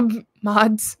 300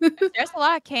 mods. There's a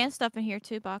lot of canned stuff in here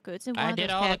too, Baku. It's in one I of did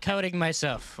those all the cabinets. coding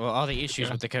myself. Well, all the issues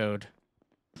Yeah. with the code.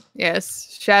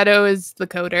 Yes, Shadow is the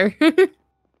coder.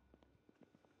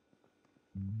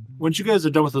 once you guys are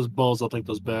done with those bowls, I'll take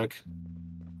those back.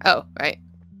 Oh, right.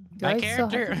 Do My I still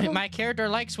have character, to my character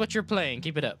likes what you're playing.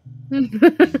 Keep it up.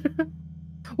 go?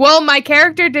 Well, my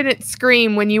character didn't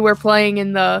scream when you were playing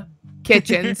in the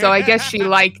kitchen, so I guess she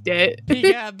liked it.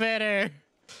 He got better.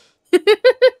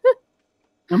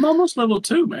 I'm almost level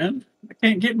 2, man. I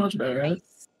can't get much better at it.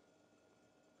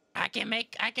 I can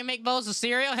make bowls of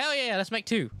cereal. Hell yeah, let's make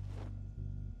 2.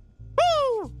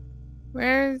 Woo!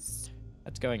 Where's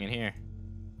That's going in here.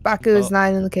 Baku is Oh.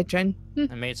 not in the kitchen.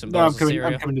 I made some No, I'm bowls of coming.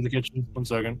 cereal. I'm coming to the kitchen. 1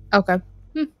 second. Okay.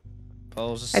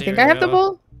 Bowls of I cereal. think I have the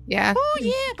bowl. Yeah. Oh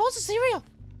yeah, bowls of cereal.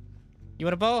 You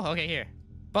want a bowl? Okay, here.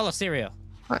 Bowl of cereal.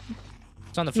 What?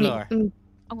 It's on the floor. I'm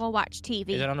gonna watch TV.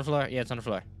 Is it on the floor? Yeah, it's on the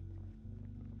floor.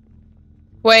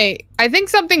 Wait, I think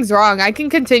something's wrong. I can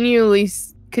continually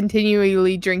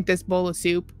drink this bowl of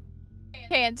soup.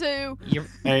 Can too.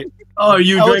 Hey, Oh, are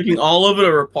you drinking all of it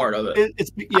or a part of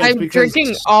it? I'm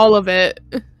drinking all of it.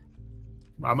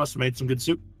 I must have made some good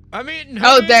soup. I'm eating.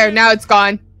 Oh, there. Now it's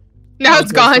gone. Now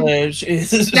it's gone. Now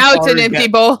it's an empty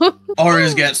bowl.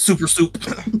 Ari's got super soup.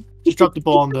 Just drop the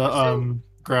ball on the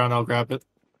ground. I'll grab it.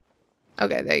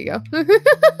 Okay, there you go.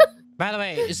 By the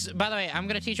way, I'm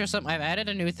gonna teach her something. I've added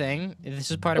a new thing.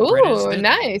 This is part of Ooh, Britta's.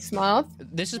 nice, Moth.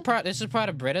 This is part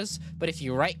of Britta's. But if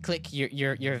you right-click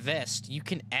your vest, you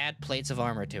can add plates of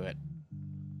armor to it.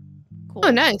 Cool.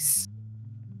 Oh, nice.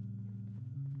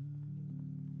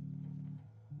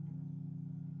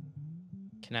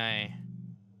 Can I?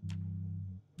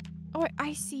 Oh, wait,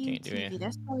 I see Can't do TV. it.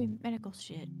 That's probably medical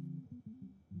shit.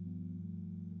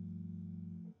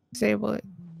 Disable it.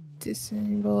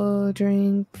 Disable,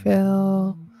 drink,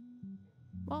 fill,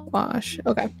 Well, wash.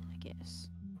 Okay. I guess.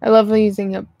 I love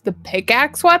using the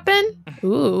pickaxe weapon.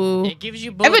 Ooh. It gives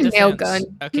you I have bullet a nail defense.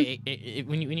 gun. Okay,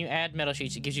 when you add metal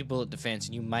sheets, it gives you bullet defense,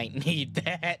 and you might need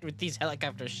that with these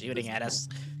helicopters shooting at us.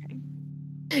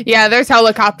 Yeah, there's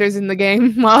helicopters in the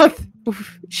game. Moth.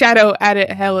 Shadow added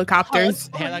helicopters.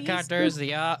 Helicopters,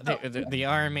 the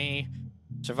army,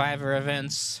 survivor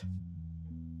events.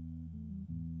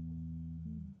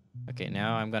 Okay,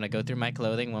 now I'm gonna go through my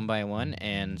clothing one by one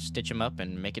and stitch them up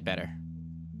and make it better.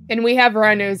 And we have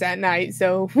runners at night,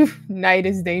 so night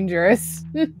is dangerous.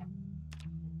 The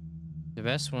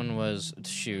best one was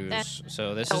shoes. That's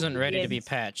So this isn't ready to be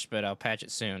patched, but I'll patch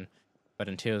it soon. But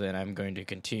until then, I'm going to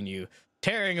continue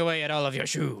tearing away at all of your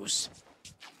shoes.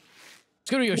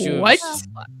 Screw your shoes. What?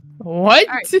 What?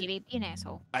 All right, TV, be an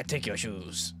asshole. I take your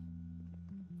shoes.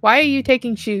 Why are you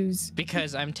taking shoes?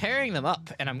 Because I'm tearing them up,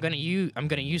 and I'm gonna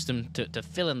use them to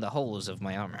fill in the holes of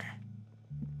my armor.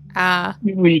 Ah.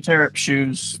 When you tear up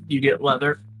shoes, you get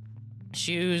leather.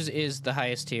 Shoes is the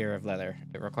highest tier of leather.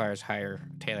 It requires higher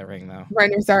tailoring, though.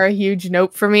 Runners are a huge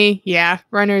nope for me. Yeah,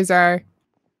 runners are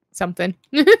something.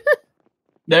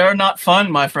 They're not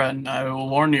fun, my friend. I will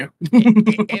warn you.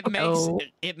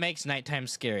 It makes nighttime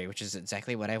scary, which is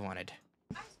exactly what I wanted.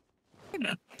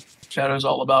 Shadow's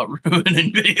all about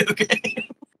ruining video games.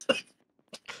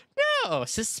 No,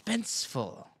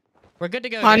 suspenseful. We're good to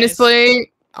go. Honestly,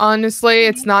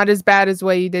 it's not as bad as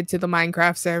what you did to the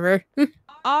Minecraft server.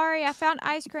 Ari, I found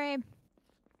ice cream.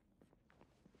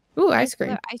 Ooh, ice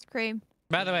cream. Ice cream.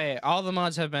 By the way, all the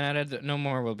mods have been added. No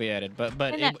more will be added, but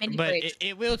In that mini fridge.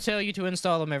 it will tell you to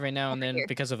install them every now and Over then here.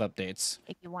 because of updates.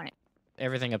 If you want it.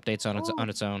 Everything updates on Ooh.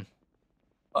 its own.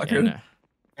 Bucker.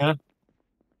 And,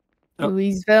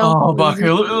 Louisville. Oh,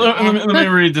 Bucker, Louisville. let me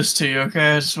read this to you,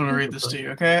 okay? I just want to read this to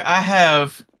you, okay? I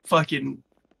have fucking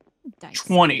Dice.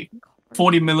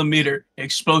 40 millimeter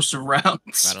explosive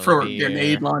rounds That'll for a be,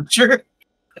 grenade launcher.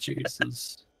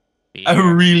 Jesus. I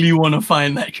really want to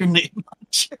find that grenade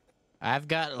launcher. I've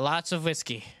got lots of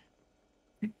whiskey.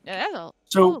 Yeah, that's a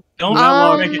So Don't when I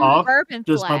log Um, off, bourbon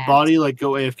does my flask. body like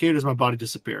go AFK or does my body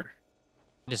disappear?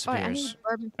 Oh, wait, I need Disappears.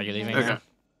 bourbon Are you leaving flask.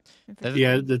 now?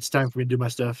 Yeah, it's time for me to do my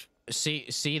stuff.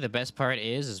 See, the best part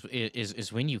is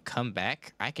when you come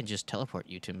back, I can just teleport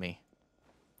you to me.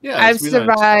 Yeah, I've it's really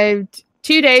nice. survived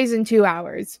 2 days and 2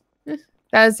 hours.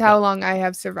 That's how long I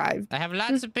have survived. I have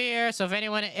lots of beer, so if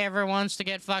anyone ever wants to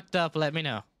get fucked up, let me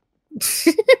know.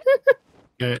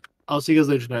 Okay, I'll see you guys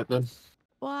later tonight then.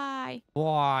 Why?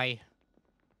 Why?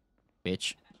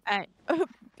 Bitch. I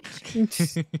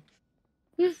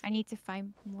need to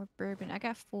find more bourbon. I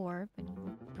got 4. But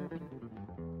more bourbon.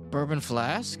 Bourbon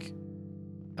flask?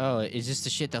 Oh, is this the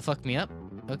shit that fucked me up?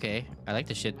 Okay, I like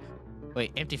the shit.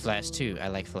 Wait, empty flask too. I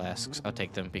like flasks. I'll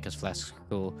take them because flasks are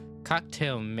cool.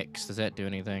 Cocktail mix. Does that do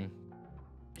anything?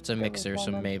 It's a mixer,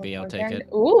 so maybe I'll take it.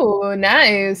 Ooh,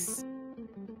 nice.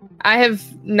 I have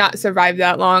not survived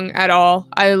that long at all.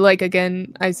 I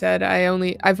said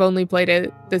I've only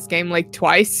played this game like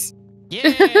twice.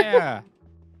 Yeah!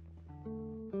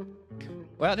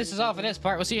 Well, this is all for this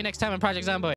part. We'll see you next time on Project Zomboid.